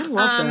 Oh, I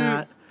love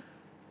that.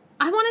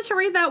 I wanted to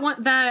read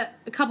that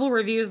couple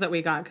reviews that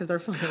we got because they're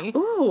funny.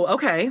 Ooh,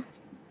 okay.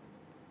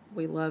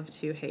 We love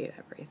to hate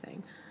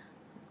everything.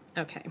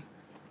 Okay.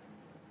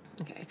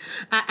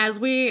 As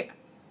we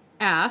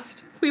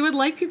asked, we would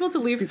like people to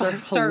leave These are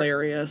 5-star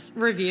hilarious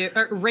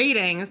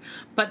ratings,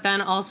 but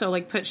then also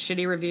like put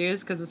shitty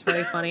reviews because it's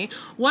very funny.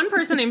 One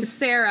person named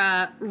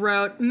Sarah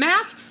wrote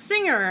Masked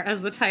Singer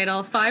as the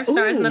title, 5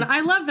 stars, and then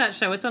I love that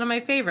show. It's one of my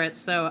favorites,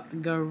 so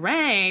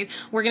great.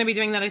 We're going to be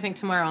doing that, I think,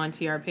 tomorrow on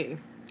TRP.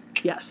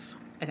 Yes,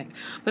 I think.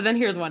 But then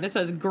here's one. It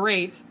says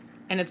great,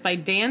 and it's by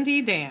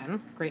Dandy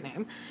Dan. Great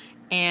name.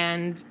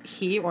 And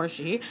he or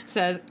she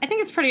says, I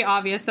think it's pretty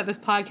obvious that this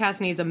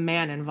podcast needs a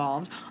man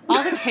involved.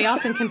 All the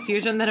chaos and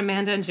confusion that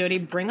Amanda and Jody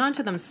bring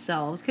onto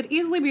themselves could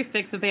easily be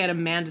fixed if they had a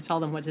man to tell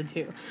them what to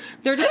do.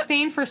 Their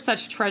disdain for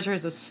such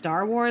treasures as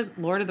Star Wars,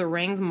 Lord of the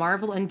Rings,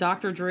 Marvel, and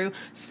Dr. Drew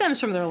stems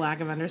from their lack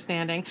of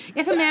understanding.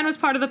 If a man was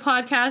part of the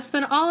podcast,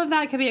 then all of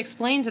that could be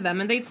explained to them,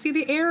 and they'd see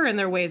the error in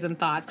their ways and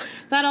thoughts.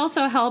 That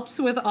also helps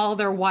with all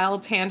their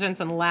wild tangents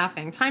and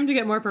laughing. Time to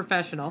get more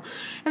professional.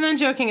 And then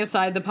joking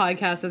aside, the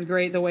podcast is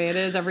great the way it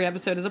is. Every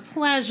episode is a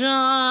pleasure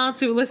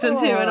to listen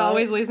to. It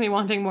always leaves me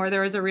wanting more.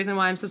 There is a reason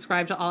why I'm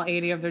subscribed to all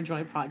 80 of their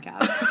joint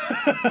podcasts.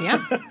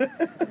 Yeah.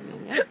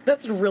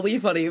 That's really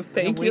funny.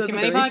 Thank you. That's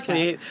very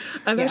sweet.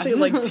 I'm actually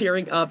like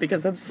tearing up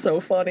because that's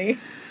so funny.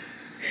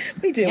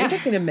 We do. We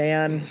just need a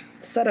man.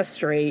 Set us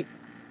straight.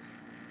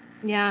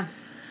 Yeah.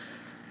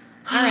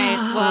 All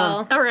right.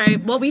 Well. All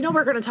right. Well, we know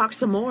we're going to talk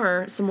some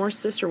more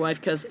Sister Wife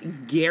because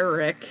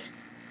Garrick.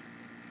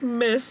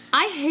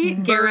 I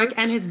hate Garrick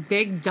and his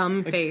big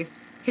dumb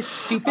face. His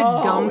stupid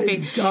dumb face.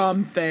 His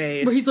dumb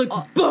face. Where he's like,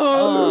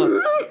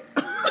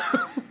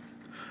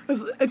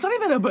 it's not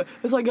even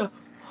it's like a,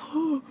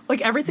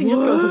 like everything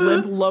just goes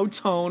limp, low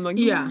tone. Like,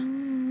 yeah.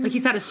 Like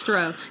he's had a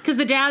stroke. Because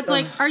the dad's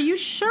like, are you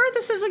sure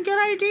this is a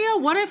good idea?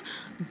 What if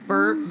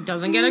Bert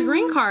doesn't get a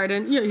green card?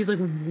 And he's like,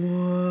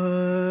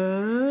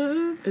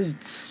 what? His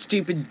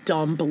stupid,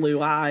 dumb blue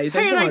eyes.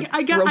 Hey,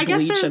 I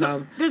guess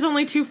there's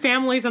only 2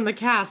 families in the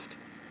cast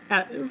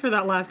for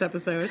that last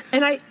episode.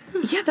 And that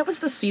was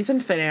the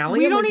season finale.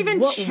 We don't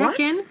even check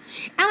in. And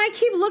I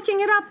keep looking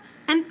it up,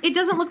 and it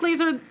doesn't look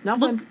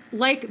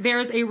like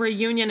there's a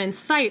reunion in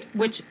sight,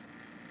 which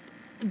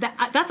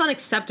that's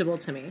unacceptable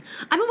to me.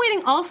 I've been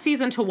waiting all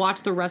season to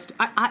watch the rest.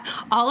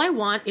 All I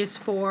want is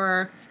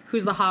for,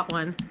 who's the hot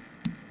one?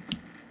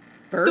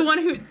 Bert? The one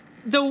who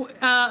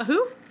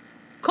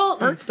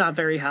Colton. Bert's not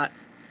very hot.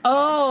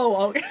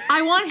 Oh, okay.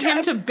 I want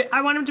him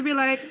to be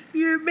like,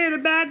 you made a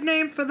bad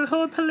name for the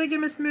whole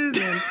polygamous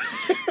movement.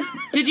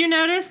 Did you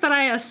notice that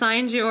I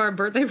assigned your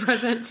birthday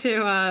present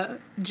to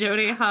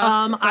Jody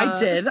Huff? I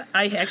did.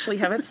 I actually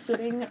have it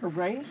sitting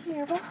right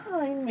here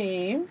behind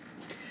me.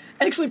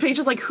 Actually, Paige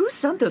is like, who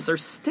sent this?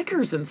 There's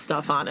stickers and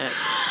stuff on it.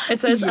 It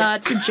says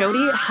to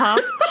Jody Huff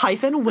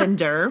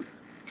 -Winder,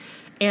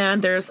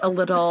 and there's a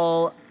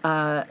little.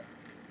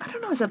 I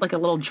don't know, is that like a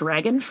little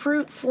dragon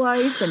fruit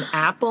slice, an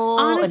apple,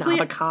 honestly, an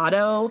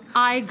avocado?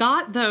 I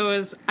got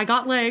those. I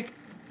got like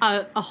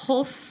a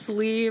whole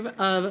sleeve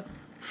of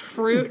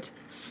fruit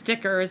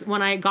stickers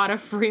when I got a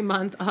free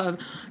month of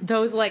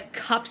those like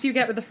cups you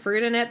get with the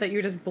fruit in it that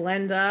you just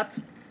blend up.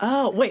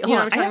 Oh, wait, hold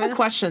on. I have a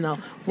question though.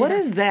 What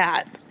is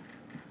that?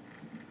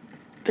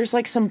 There's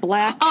like some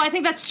black. Oh, I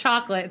think that's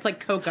chocolate. It's like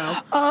cocoa.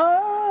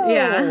 Oh.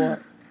 Yeah.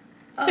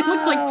 It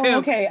looks like poop.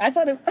 Okay, I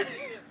thought it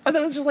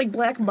was just like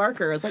black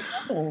marker. I was like,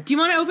 oh. Do you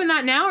want to open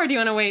that now or do you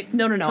want to wait?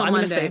 No. I'm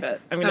going to save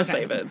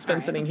it. It's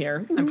been sitting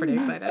here. I'm pretty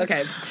excited.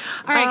 Okay.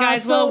 All right,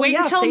 guys. Wait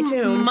until stay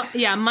tuned.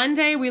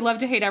 Monday. We Love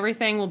to Hate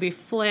Everything will be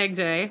Flag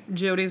Day,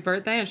 Jody's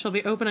birthday, and she'll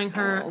be opening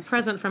her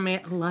present from me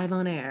live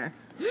on air.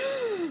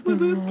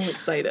 I'm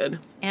excited.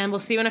 And we'll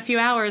see you in a few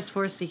hours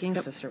for Seeking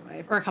Sister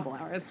Wife. Or a couple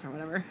hours, or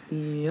whatever.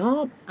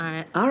 Yup.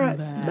 All right.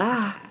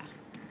 Bye.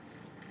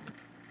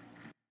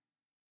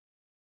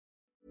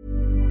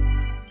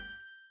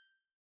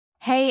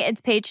 Hey, it's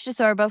Paige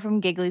DeSorbo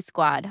from Giggly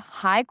Squad.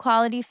 High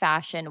quality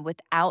fashion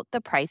without the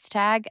price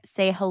tag.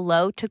 Say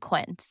hello to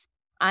Quince.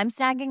 I'm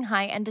snagging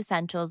high-end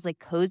essentials like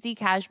cozy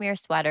cashmere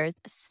sweaters,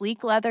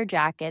 sleek leather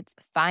jackets,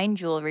 fine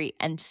jewelry,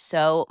 and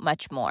so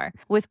much more.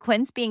 With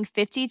Quince being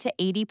 50 to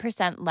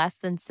 80% less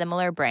than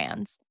similar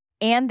brands.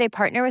 And they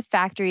partner with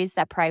factories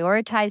that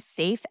prioritize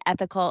safe,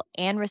 ethical,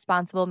 and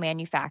responsible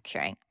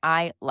manufacturing.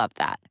 I love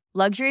that.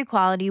 Luxury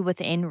quality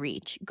within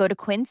reach. Go to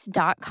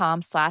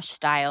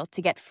quince.com/style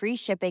to get free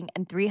shipping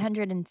and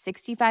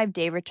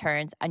 365-day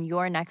returns on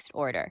your next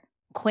order.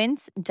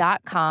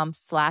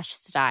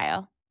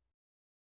 Quince.com/style.